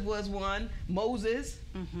 Joseph was one. Moses,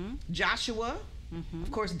 Joshua,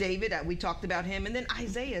 of course, David, we talked about him, and then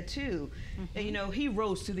Isaiah too. And, he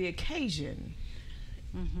rose to the occasion.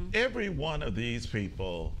 Every one of these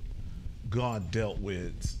people, God dealt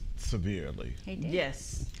with severely. He did.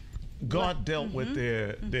 Yes. God dealt with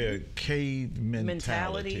their cave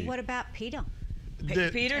mentality. What about Peter?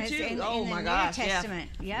 Peter As too. in oh the my New gosh!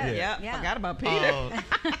 Testament. Yeah. Yeah. Forgot about Peter.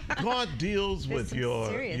 God deals with some your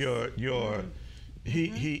serious-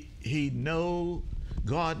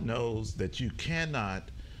 God knows that you cannot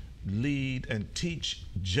lead and teach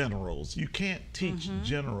generals. You can't teach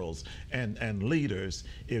generals and leaders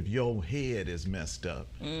if your head is messed up.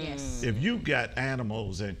 Yes. If you've got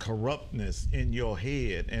animals and corruptness in your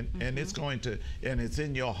head and it's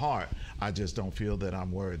in your heart, I just don't feel that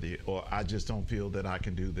I'm worthy, or I just don't feel that I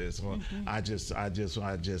can do this, or I just.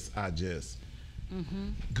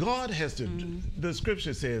 God has to, the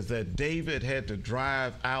scripture says that David had to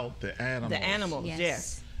drive out the animals. The animals, Yes.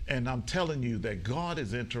 yes. And I'm telling you that God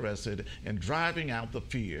is interested in driving out the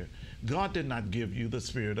fear. God did not give you the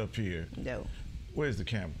spirit of fear. No. Where's the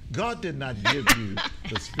camera? God did not give you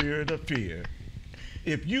the spirit of fear.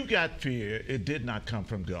 If you got fear, it did not come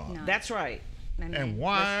from God. No. That's right. Amen. And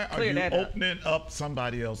why Let's are clear you that up. opening up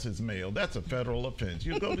somebody else's mail? That's a federal offense.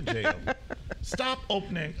 You go to jail. Stop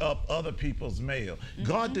opening up other people's mail.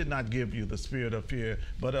 God did not give you the spirit of fear,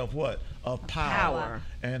 but of what? Of power.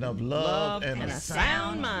 And of love and a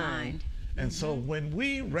sound mind. And so when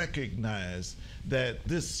we recognize that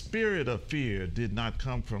this spirit of fear did not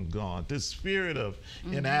come from God, this spirit of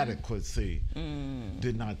inadequacy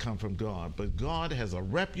did not come from God, but God has a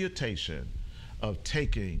reputation of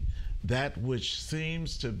taking that which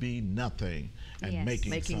seems to be nothing and Yes.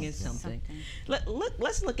 Making it something.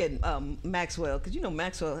 Let's look at Maxwell, because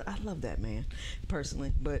Maxwell, I love that man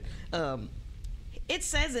personally, but it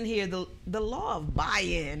says in here the law of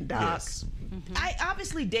buy-in, Doc. Yes.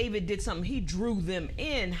 Obviously David did something. He drew them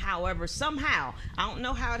in. However, somehow, I don't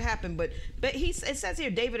know how it happened, but it says here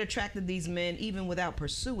David attracted these men even without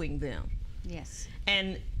pursuing them, Yes.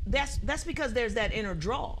 and that's because there's that inner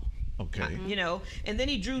draw. Okay. You know, and then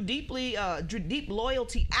he drew deep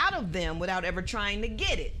loyalty out of them without ever trying to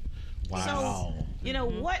get it. Wow.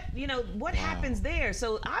 So, what happens there?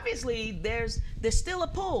 So obviously there's still a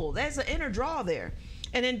pull. There's an inner draw there.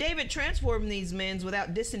 And then David transformed these men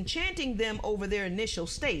without disenchanting them over their initial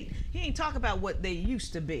state. He ain't talk about what they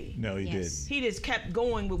used to be. No, he Yes. didn't. He just kept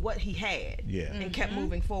going with what he had. Yeah. And kept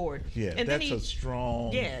moving forward. Yeah, And then that's a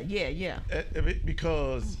strong. Yeah.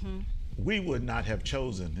 Because we would not have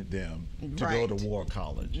chosen them to go to Right. war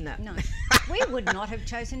college. No. No, we would not have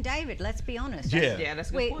chosen David. Let's be honest. Yeah. Yeah, that's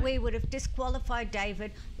a good We, point. we would have disqualified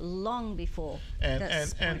David long before And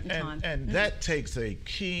this point in time. and that takes a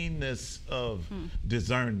keenness of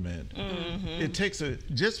discernment. It takes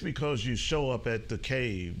just because you show up at the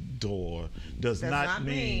cave door does not not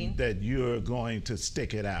mean mean- that you're going to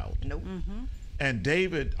stick it out. Nope. And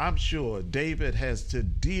David, I'm sure David has to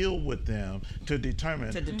deal with them to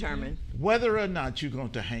determine To determine. whether or not you're going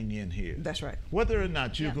to hang in here. That's right. Whether or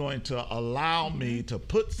not you're Yeah. going to allow me to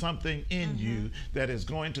put something in you that is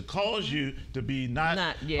going to cause you to be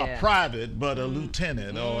not yeah. a private, but a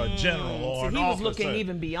lieutenant or a general or So an he was officer. looking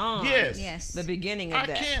even beyond Yes. the beginning of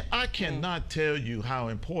that. I cannot tell you how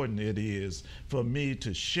important it is for me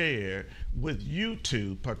to share with you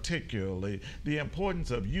two, particularly, the importance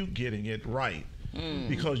of you getting it right,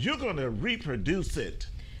 because you're going to reproduce it.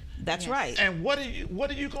 That's Yes. right. And what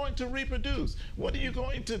are you going to reproduce? What are you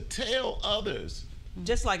going to tell others?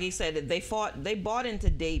 Just like he said, that they bought into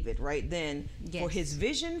David right then for Yes. his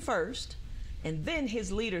vision first, and then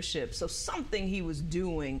his leadership. So something he was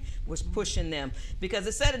doing was pushing them, because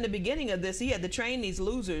it said in the beginning of this he had to train these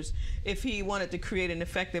losers if he wanted to create an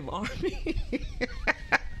effective army.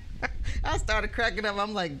 I started cracking up.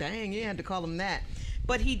 I'm like, dang, you had to call him that.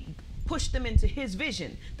 But he pushed them into his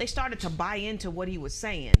vision. They started to buy into what he was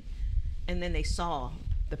saying, and then they saw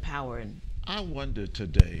the power in. I wonder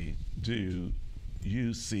today, do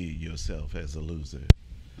you see yourself as a loser?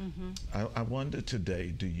 I wonder today,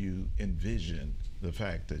 do you envision the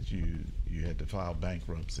fact that you had to file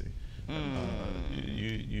bankruptcy?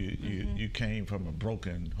 You came from a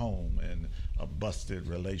broken home and a busted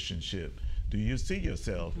relationship. Do you see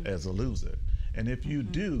yourself as a loser? And if you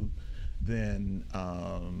do, then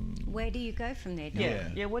Where do you go from there, Dawn? Yeah.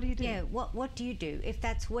 Yeah, what do you do? Yeah, what do you do if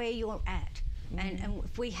that's where you're at? And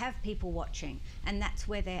if we have people watching and that's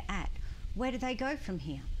where they're at, where do they go from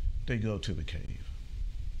here? they go to the cave.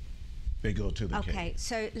 They go to the Okay, cave.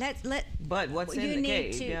 so let But what's in you the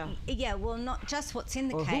need cave? to Yeah. well, not just what's in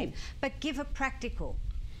the Or who? cave, but give a practical.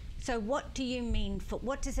 So what do you mean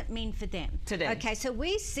what does it mean for them Today. Okay, so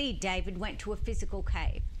we see David went to a physical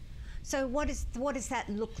cave. So what does that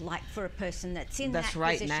look like for a person that's in That's that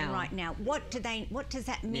right position now. right now? What does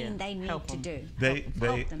that mean Yeah, they need help to them. do? They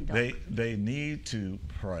help them, Doc. they need to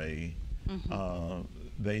pray.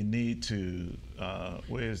 They need to.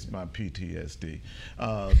 Where's my PTSD?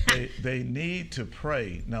 They need to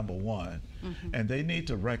pray. Number one, and they need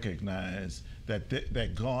to recognize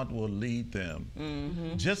that God will lead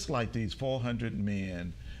them. Just like these 400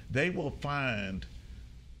 men, they will find.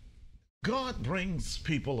 God brings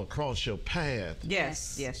people across your path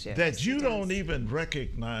Yes. that you he don't does. even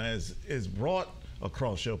recognize is brought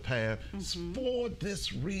across your path for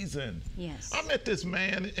this reason. Yes. I met this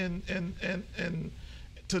man and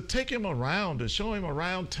to take him around, to show him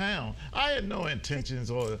around town. I had no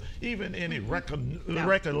intentions or even any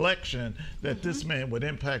recollection that this man would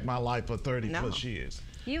impact my life for 30 No. plus years.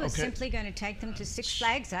 You were Okay? simply going to take them to Six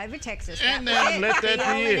Flags over Texas. And That was then it. let that The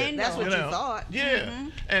all be and it. end That's all. what you thought. Yeah.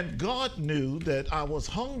 And God knew that I was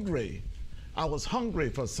hungry. I was hungry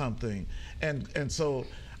for something. And so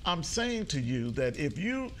I'm saying to you that if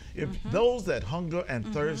those that hunger and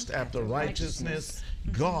thirst after righteousness,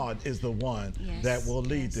 God is the one Yes, that will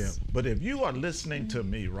lead yes. them. But if you are listening to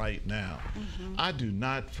me right now, I do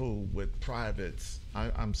not fool with privates.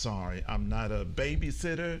 I'm sorry. I'm not a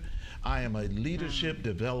babysitter. I am a leadership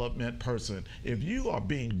development person. If you are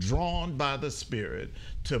being drawn by the Spirit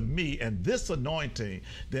to me and this anointing,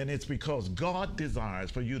 then it's because God desires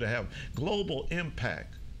for you to have global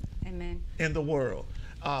impact Amen. in the world.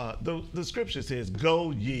 The scripture says, go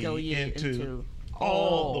ye, Go ye into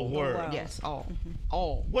all the world. Yes,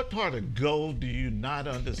 all. What part of go do you not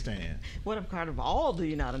understand? What part of all do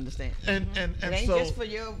you not understand? And It ain't so just for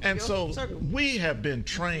your circle. we have been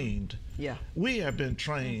trained. Yeah. We have been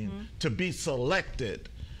trained to be selected,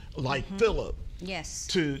 like Philip, Yes.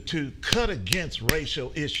 to cut against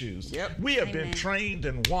racial issues. Yep. We have been Amen. trained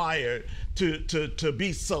and wired to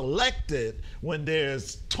be selected when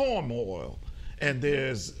there's turmoil and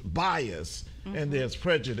there's bias and there's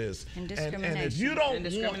prejudice And if you discrimination. don't And want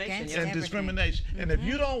discrimination, Against yeah. and everything. discrimination and if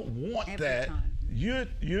you don't want Every that, time.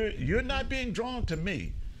 you're not being drawn to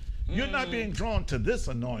me. You're not being drawn to this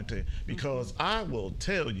anointing because I will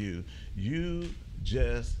tell you, you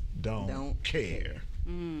just don't care.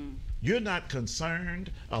 You're not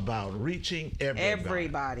concerned about reaching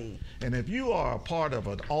everybody. And if you are a part of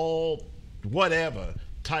an all whatever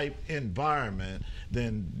type environment,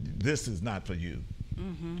 then this is not for you.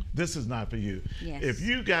 This is not for you. Yes. If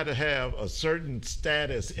you got to have a certain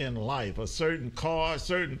status in life, a certain car, a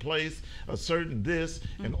certain place, a certain this,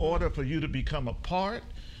 in order for you to become a part,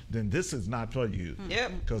 then this is not for you.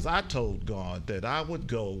 Yep. Because I told God that I would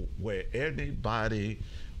go where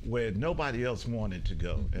nobody else wanted to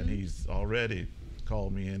go. And he's already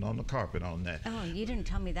called me in on the carpet on that. Oh, you didn't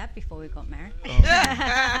tell me that before we got married.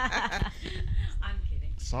 I'm kidding.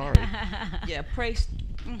 Sorry. Yeah, pray,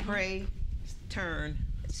 turn,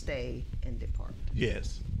 stay, and depart.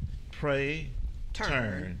 Yes. Pray,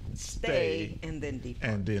 turn, stay, and then depart.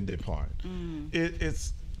 and then depart.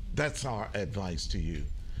 That's our advice to you.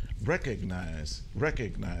 Recognize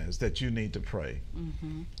that you need to pray.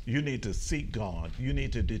 You need to seek God. You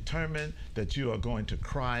need to determine that you are going to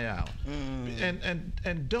cry out,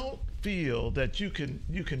 and don't feel that you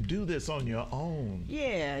can do this on your own.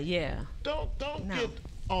 Yeah. Don't No. get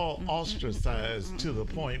all ostracized to the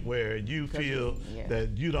point where you feel yeah.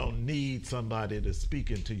 that you don't need somebody to speak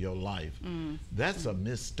into your life. That's a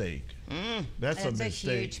mistake. That's a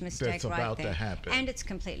mistake huge mistake that's right about there. to happen. And it's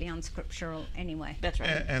completely unscriptural anyway. That's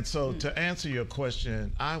right. And so to answer your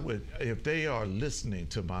question, I would, if they are listening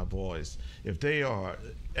to my voice, if they are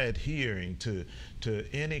adhering to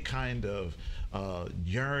any kind of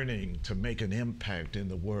yearning to make an impact in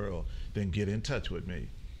the world, then get in touch with me.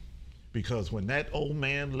 Because when that old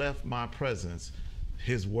man left my presence,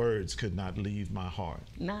 his words could not leave my heart.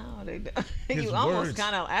 No, they don't. His You almost words-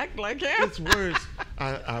 kind of act like him. His words,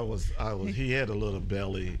 I was. He had a little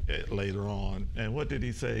belly later on, and what did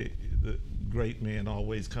he say? The great men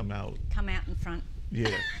always come out. Come out in front. Yeah.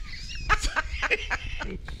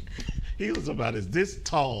 He was about this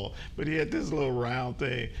tall, but he had this little round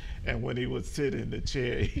thing, and when he would sit in the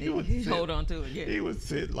chair, he would He'd sit, hold on to it. Yeah. He would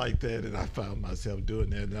sit like that, and I found myself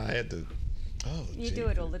doing that, and I had to. Oh, You do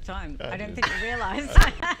it all the time. I don't do. think you realize.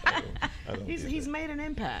 I don't He's get that. made an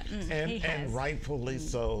impact. He and has. rightfully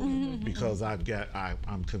so, because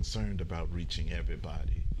I'm concerned about reaching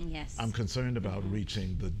everybody. Yes. I'm concerned about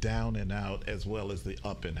reaching the down and out as well as the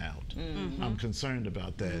up and out. I'm concerned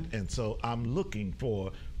about that, and so I'm looking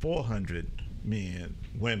for 400 men,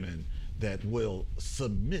 women that will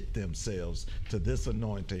submit themselves to this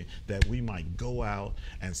anointing, that we might go out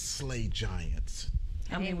and slay giants.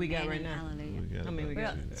 How many we got Amen right and now? Hallelujah. We got How many we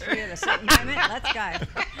about- got? Well, 3 at a certain moment. Let's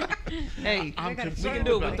go. Hey, I'm we can concerned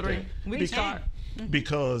do it about with 3. that. We Because- start.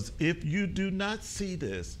 Because if you do not see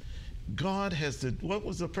this, God has to. What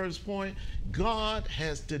was the first point? God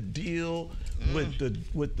has to deal with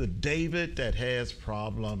the David that has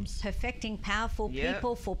problems. Perfecting powerful Yep.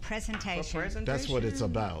 people for presentation. That's what it's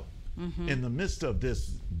about. In the midst of this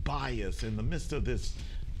bias, in the midst of this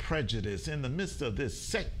prejudice, in the midst of this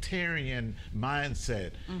sectarian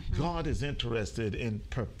mindset, God is interested in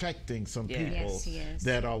perfecting some Yeah. people Yes, he is.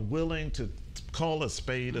 that are willing to call a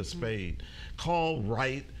spade a spade, call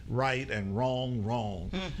right and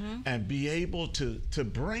wrong, and be able to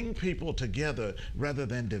bring people together rather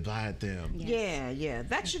than divide them. Yes. Yeah.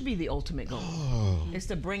 That should be the ultimate goal. It's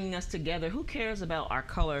to bring us together. Who cares about our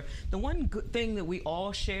color? The one good thing that we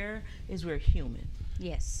all share is we're human.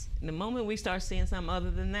 Yes. And the moment we start seeing something other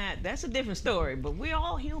than that, that's a different story. But we're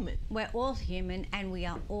all human. We're all human and we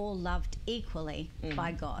are all loved equally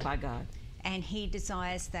by God. By God. And He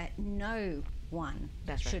desires that no one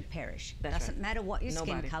That's right. should perish. That's Doesn't right. matter what your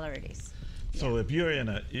Nobody. skin color it is. So if you're in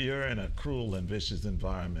a cruel and vicious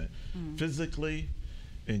environment, physically,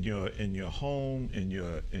 in your home,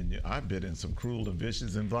 I've been in some cruel and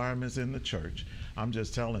vicious environments in the church. I'm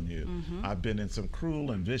just telling you, I've been in some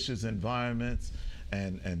cruel and vicious environments,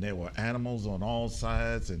 and there were animals on all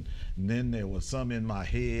sides, and then there was some in my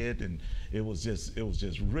head, and it was just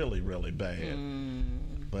really, really bad.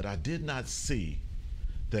 But I did not see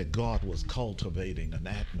that God was cultivating an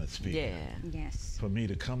atmosphere Yeah. Yes. for me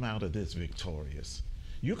to come out of this victorious.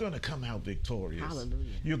 You're going to come out victorious. Hallelujah.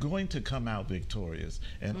 You're going to come out victorious.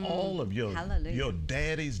 And all of your Hallelujah.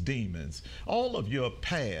 daddy's demons, all of your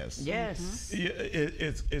past, Yes.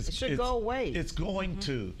 it should go away. It's going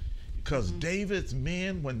to. Because David's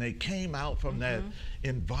men, when they came out from that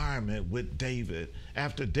environment with David,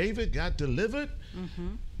 after David got delivered,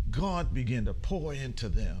 God began to pour into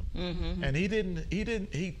them. And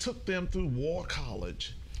he took them through war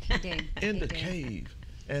college He did. in He the did. cave.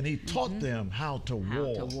 and he taught them how to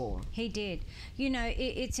war. He did. You know,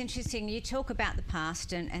 it's interesting. You talk about the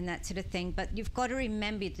past and that sort of thing, but you've got to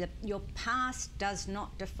remember that your past does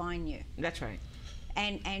not define you. That's right.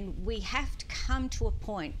 And we have to come to a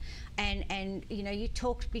point, and you know, you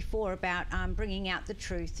talked before about bringing out the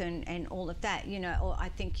truth and all of that, you know, or I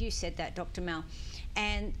think you said that, Dr. Mel.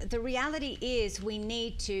 And the reality is we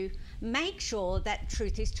need to make sure that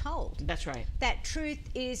truth is told. That's right. That truth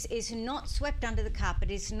is not swept under the carpet,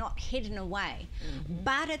 is not hidden away.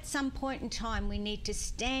 But at some point in time, we need to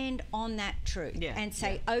stand on that truth and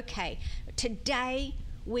say, okay, today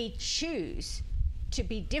we choose to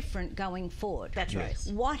be different going forward. That's right.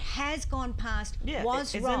 What has gone past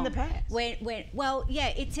was it's wrong. in the past. Well,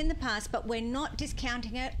 yeah, it's in the past, but we're not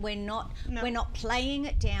discounting it. We're not playing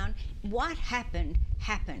it down. What happened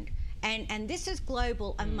happened, and this is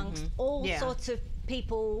global amongst all sorts of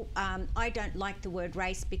people. I don't like the word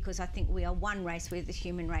race because I think we are one race, we're the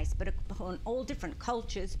human race, but upon all different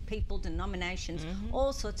cultures, people, denominations,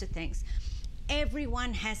 all sorts of things.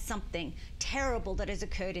 Everyone has something terrible that has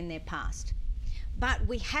occurred in their past. But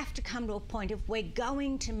we have to come to a point, if we're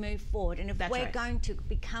going to move forward and if we're going to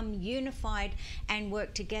become unified and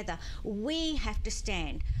work together, we have to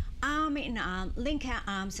stand arm in arm, link our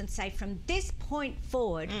arms and say, from this point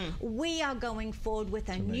forward, we are going forward with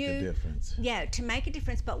a new... To make a difference. Yeah, to make a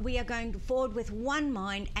difference, but we are going forward with one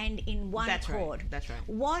mind and in one accord. That's right.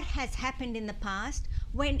 What has happened in the past,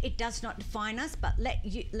 when it does not define us, but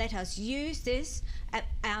let us use this,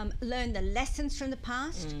 learn the lessons from the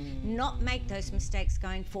past, not make those mistakes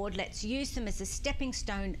going forward. Let's use them as a stepping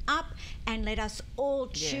stone up, and let us all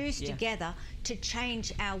choose together to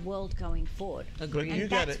change our world going forward. And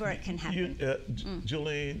that's where it can happen.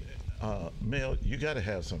 Julian, Mel, you got to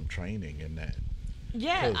have some training in that.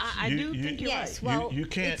 Yeah, I do think you're right. Yes, well, you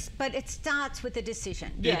can't. But it starts with a decision.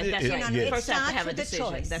 Yeah, that's right. It First, I have to have a starts with a decision.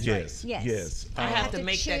 choice. That's Yes, right. yes. I have to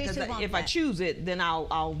make that, choose to because want if I that. choose it, then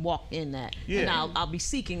I'll walk in that, and I'll be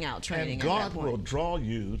seeking out training. And God at that will point. draw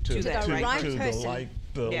you to the right person.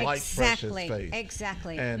 the light precious faith.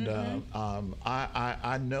 Exactly. And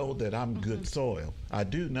I know that I'm good soil. I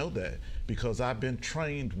do know that because I've been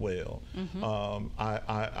trained well.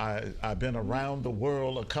 I've been around the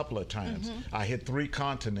world a couple of times. I hit 3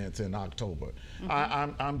 continents in October.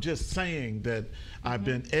 I'm just saying that I've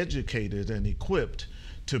been educated and equipped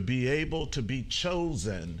to be able to be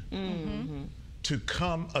chosen to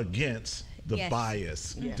come against the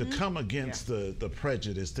bias, to come against the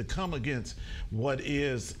prejudice, to come against what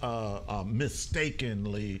is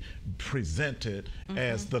mistakenly presented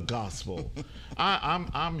as the gospel.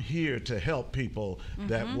 I'm here to help people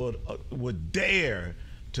that would dare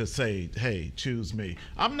to say, hey, choose me.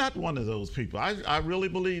 I'm not one of those people. I really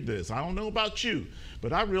believe this. I don't know about you,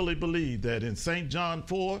 but I really believe that in St. John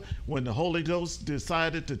 4, when the Holy Ghost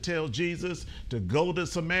decided to tell Jesus to go to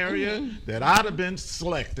Samaria, that I'd have been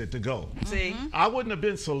selected to go. See? I wouldn't have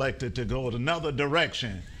been selected to go in another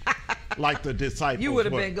direction like the disciples You would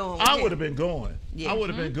have were. been going. I would have been going. Yeah. I would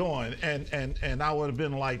have been going, and I would have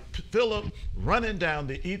been like Philip running down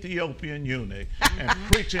the Ethiopian eunuch and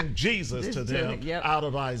preaching Jesus to them out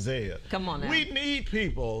of Isaiah. Come on now. We need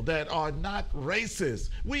people that are not racist.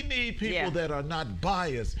 We need people that are not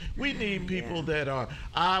biased. We need people that are,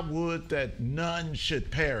 I would that none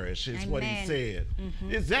should perish, is what he said.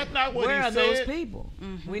 Is that not what Where he are said? those people?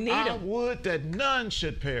 We need I them. would that none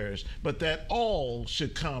should perish, but that all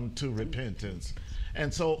should come to repentance.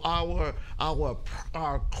 And so our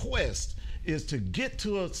quest is to get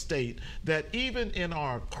to a state that even in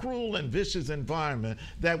our cruel and vicious environment,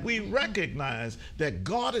 that we recognize that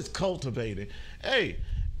God is cultivating. Hey,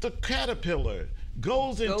 the caterpillar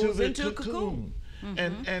goes into the cocoon.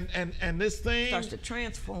 And this thing Starts to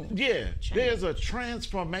transform. Yeah, there's a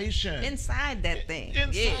transformation Inside that thing.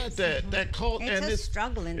 inside that cult. It's a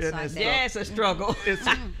struggle inside that. Yeah, it's a struggle.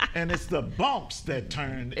 And it's the bumps that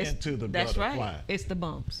turn into the That's butterfly. right. It's the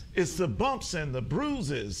bumps. It's the bumps and the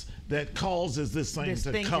bruises that causes this thing This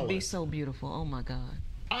to thing color. could be so beautiful. Oh my God.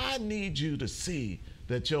 I need you to see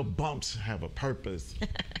that your bumps have a purpose.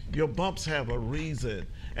 Your bumps have a reason.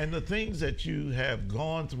 And the things that you have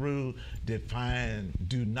gone through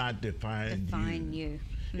do not define you.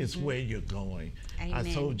 It's where you're going. Amen.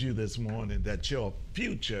 I told you this morning that your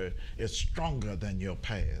future is stronger than your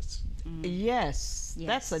past. Yes,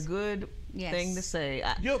 that's a Yes. good thing to say.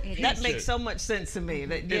 Your That future makes so much sense to me.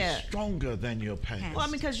 That, is stronger than your past. Well, I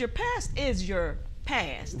mean, because your past is your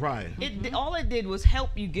past. Right. All it did was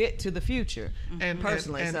help you get to the future.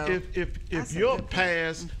 Personally, and so if that's a your good point.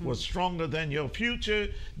 past was stronger than your future,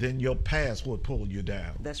 then your past would pull you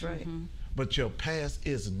down. That's right. But your past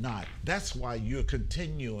is not. That's why you're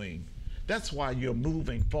continuing That's why you're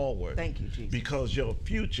moving forward. Thank you, Jesus. Because your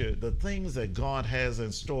future, the things that God has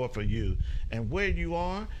in store for you, and where you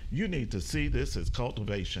are, you need to see this as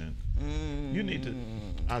cultivation. You need to.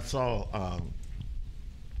 I saw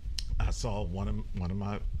one of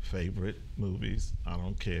my favorite movies. I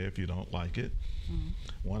don't care if you don't like it.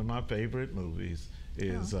 One of my favorite movies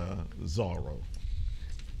is Zorro.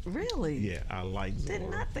 Really? Yeah, I like Zorro. Did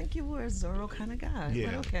not think you were a Zorro kind of guy. Yeah.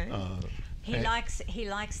 But okay. He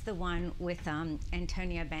likes the one with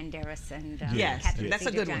Antonio Banderas and Yes, Catherine that's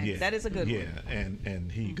a good one. Zeta-Jones. That is a good one. Yeah,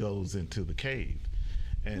 and he goes into the cave,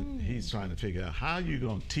 and he's trying to figure out how you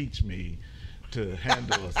gonna teach me to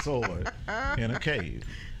handle a sword in a cave.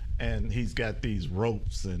 And he's got these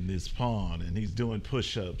ropes and this pawn, and he's doing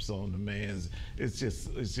push-ups on the man's. It's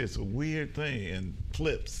just a weird thing, and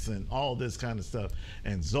flips and all this kind of stuff.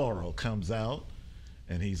 And Zorro comes out,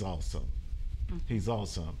 and he's awesome. He's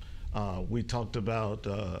awesome. We talked about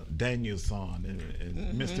Daniel-san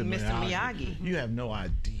and Mr. Miyagi. You have no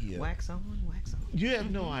idea. Wax on, wax on. You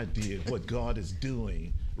have no idea what God is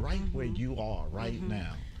doing right where you are right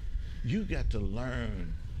now. You got to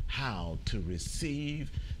learn how to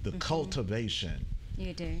receive the cultivation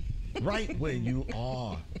You do. right where you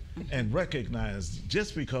are, and recognize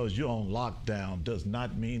just because you're on lockdown does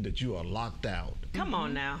not mean that you are locked out. Come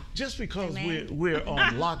on now. Just because Amen. we're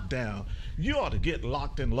on lockdown, you ought to get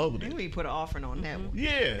locked and loaded. Maybe we put an offering on that one.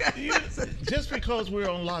 Yeah, just because we're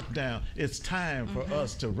on lockdown, it's time for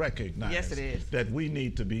us to recognize Yes, it is. that we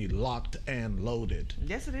need to be locked and loaded.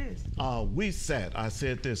 Yes, it is. I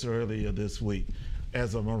said this earlier this week,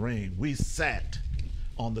 as a Marine, we sat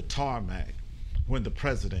on the tarmac when the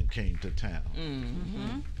president came to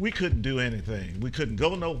town. We couldn't do anything. We couldn't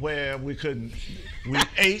go nowhere. We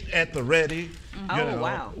ate at the ready. Oh,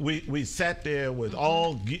 wow. We sat there with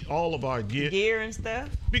all of our Gear and stuff.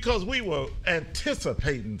 because we were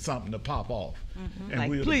anticipating something to pop off. And Like,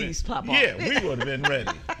 we would've please pop off. Yeah, we would have been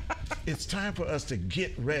ready. It's time for us to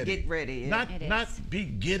get ready. Get ready, yeah. It Not is. be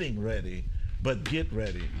getting ready, but get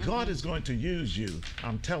ready. God is going to use you.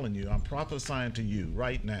 I'm telling you, I'm prophesying to you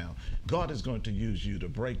right now. God is going to use you to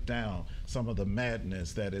break down some of the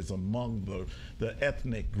madness that is among the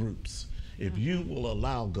ethnic groups. If you will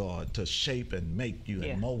allow God to shape and make you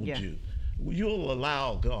Yeah, and mold yeah. you, you'll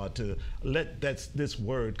allow God to let this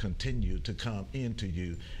word continue to come into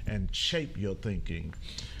you and shape your thinking.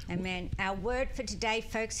 Amen. Our word for today,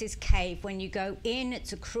 folks, is cave. When you go in,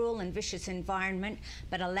 it's a cruel and vicious environment,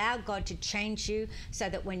 but allow God to change you so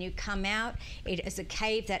that when you come out, it is a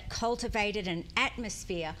cave that cultivated an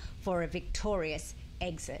atmosphere for a victorious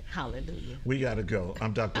exit. Hallelujah. We got to go.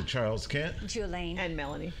 I'm Dr. Charles Kent Julene. And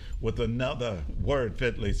Melanie. with another word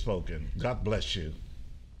fitly spoken. God bless you.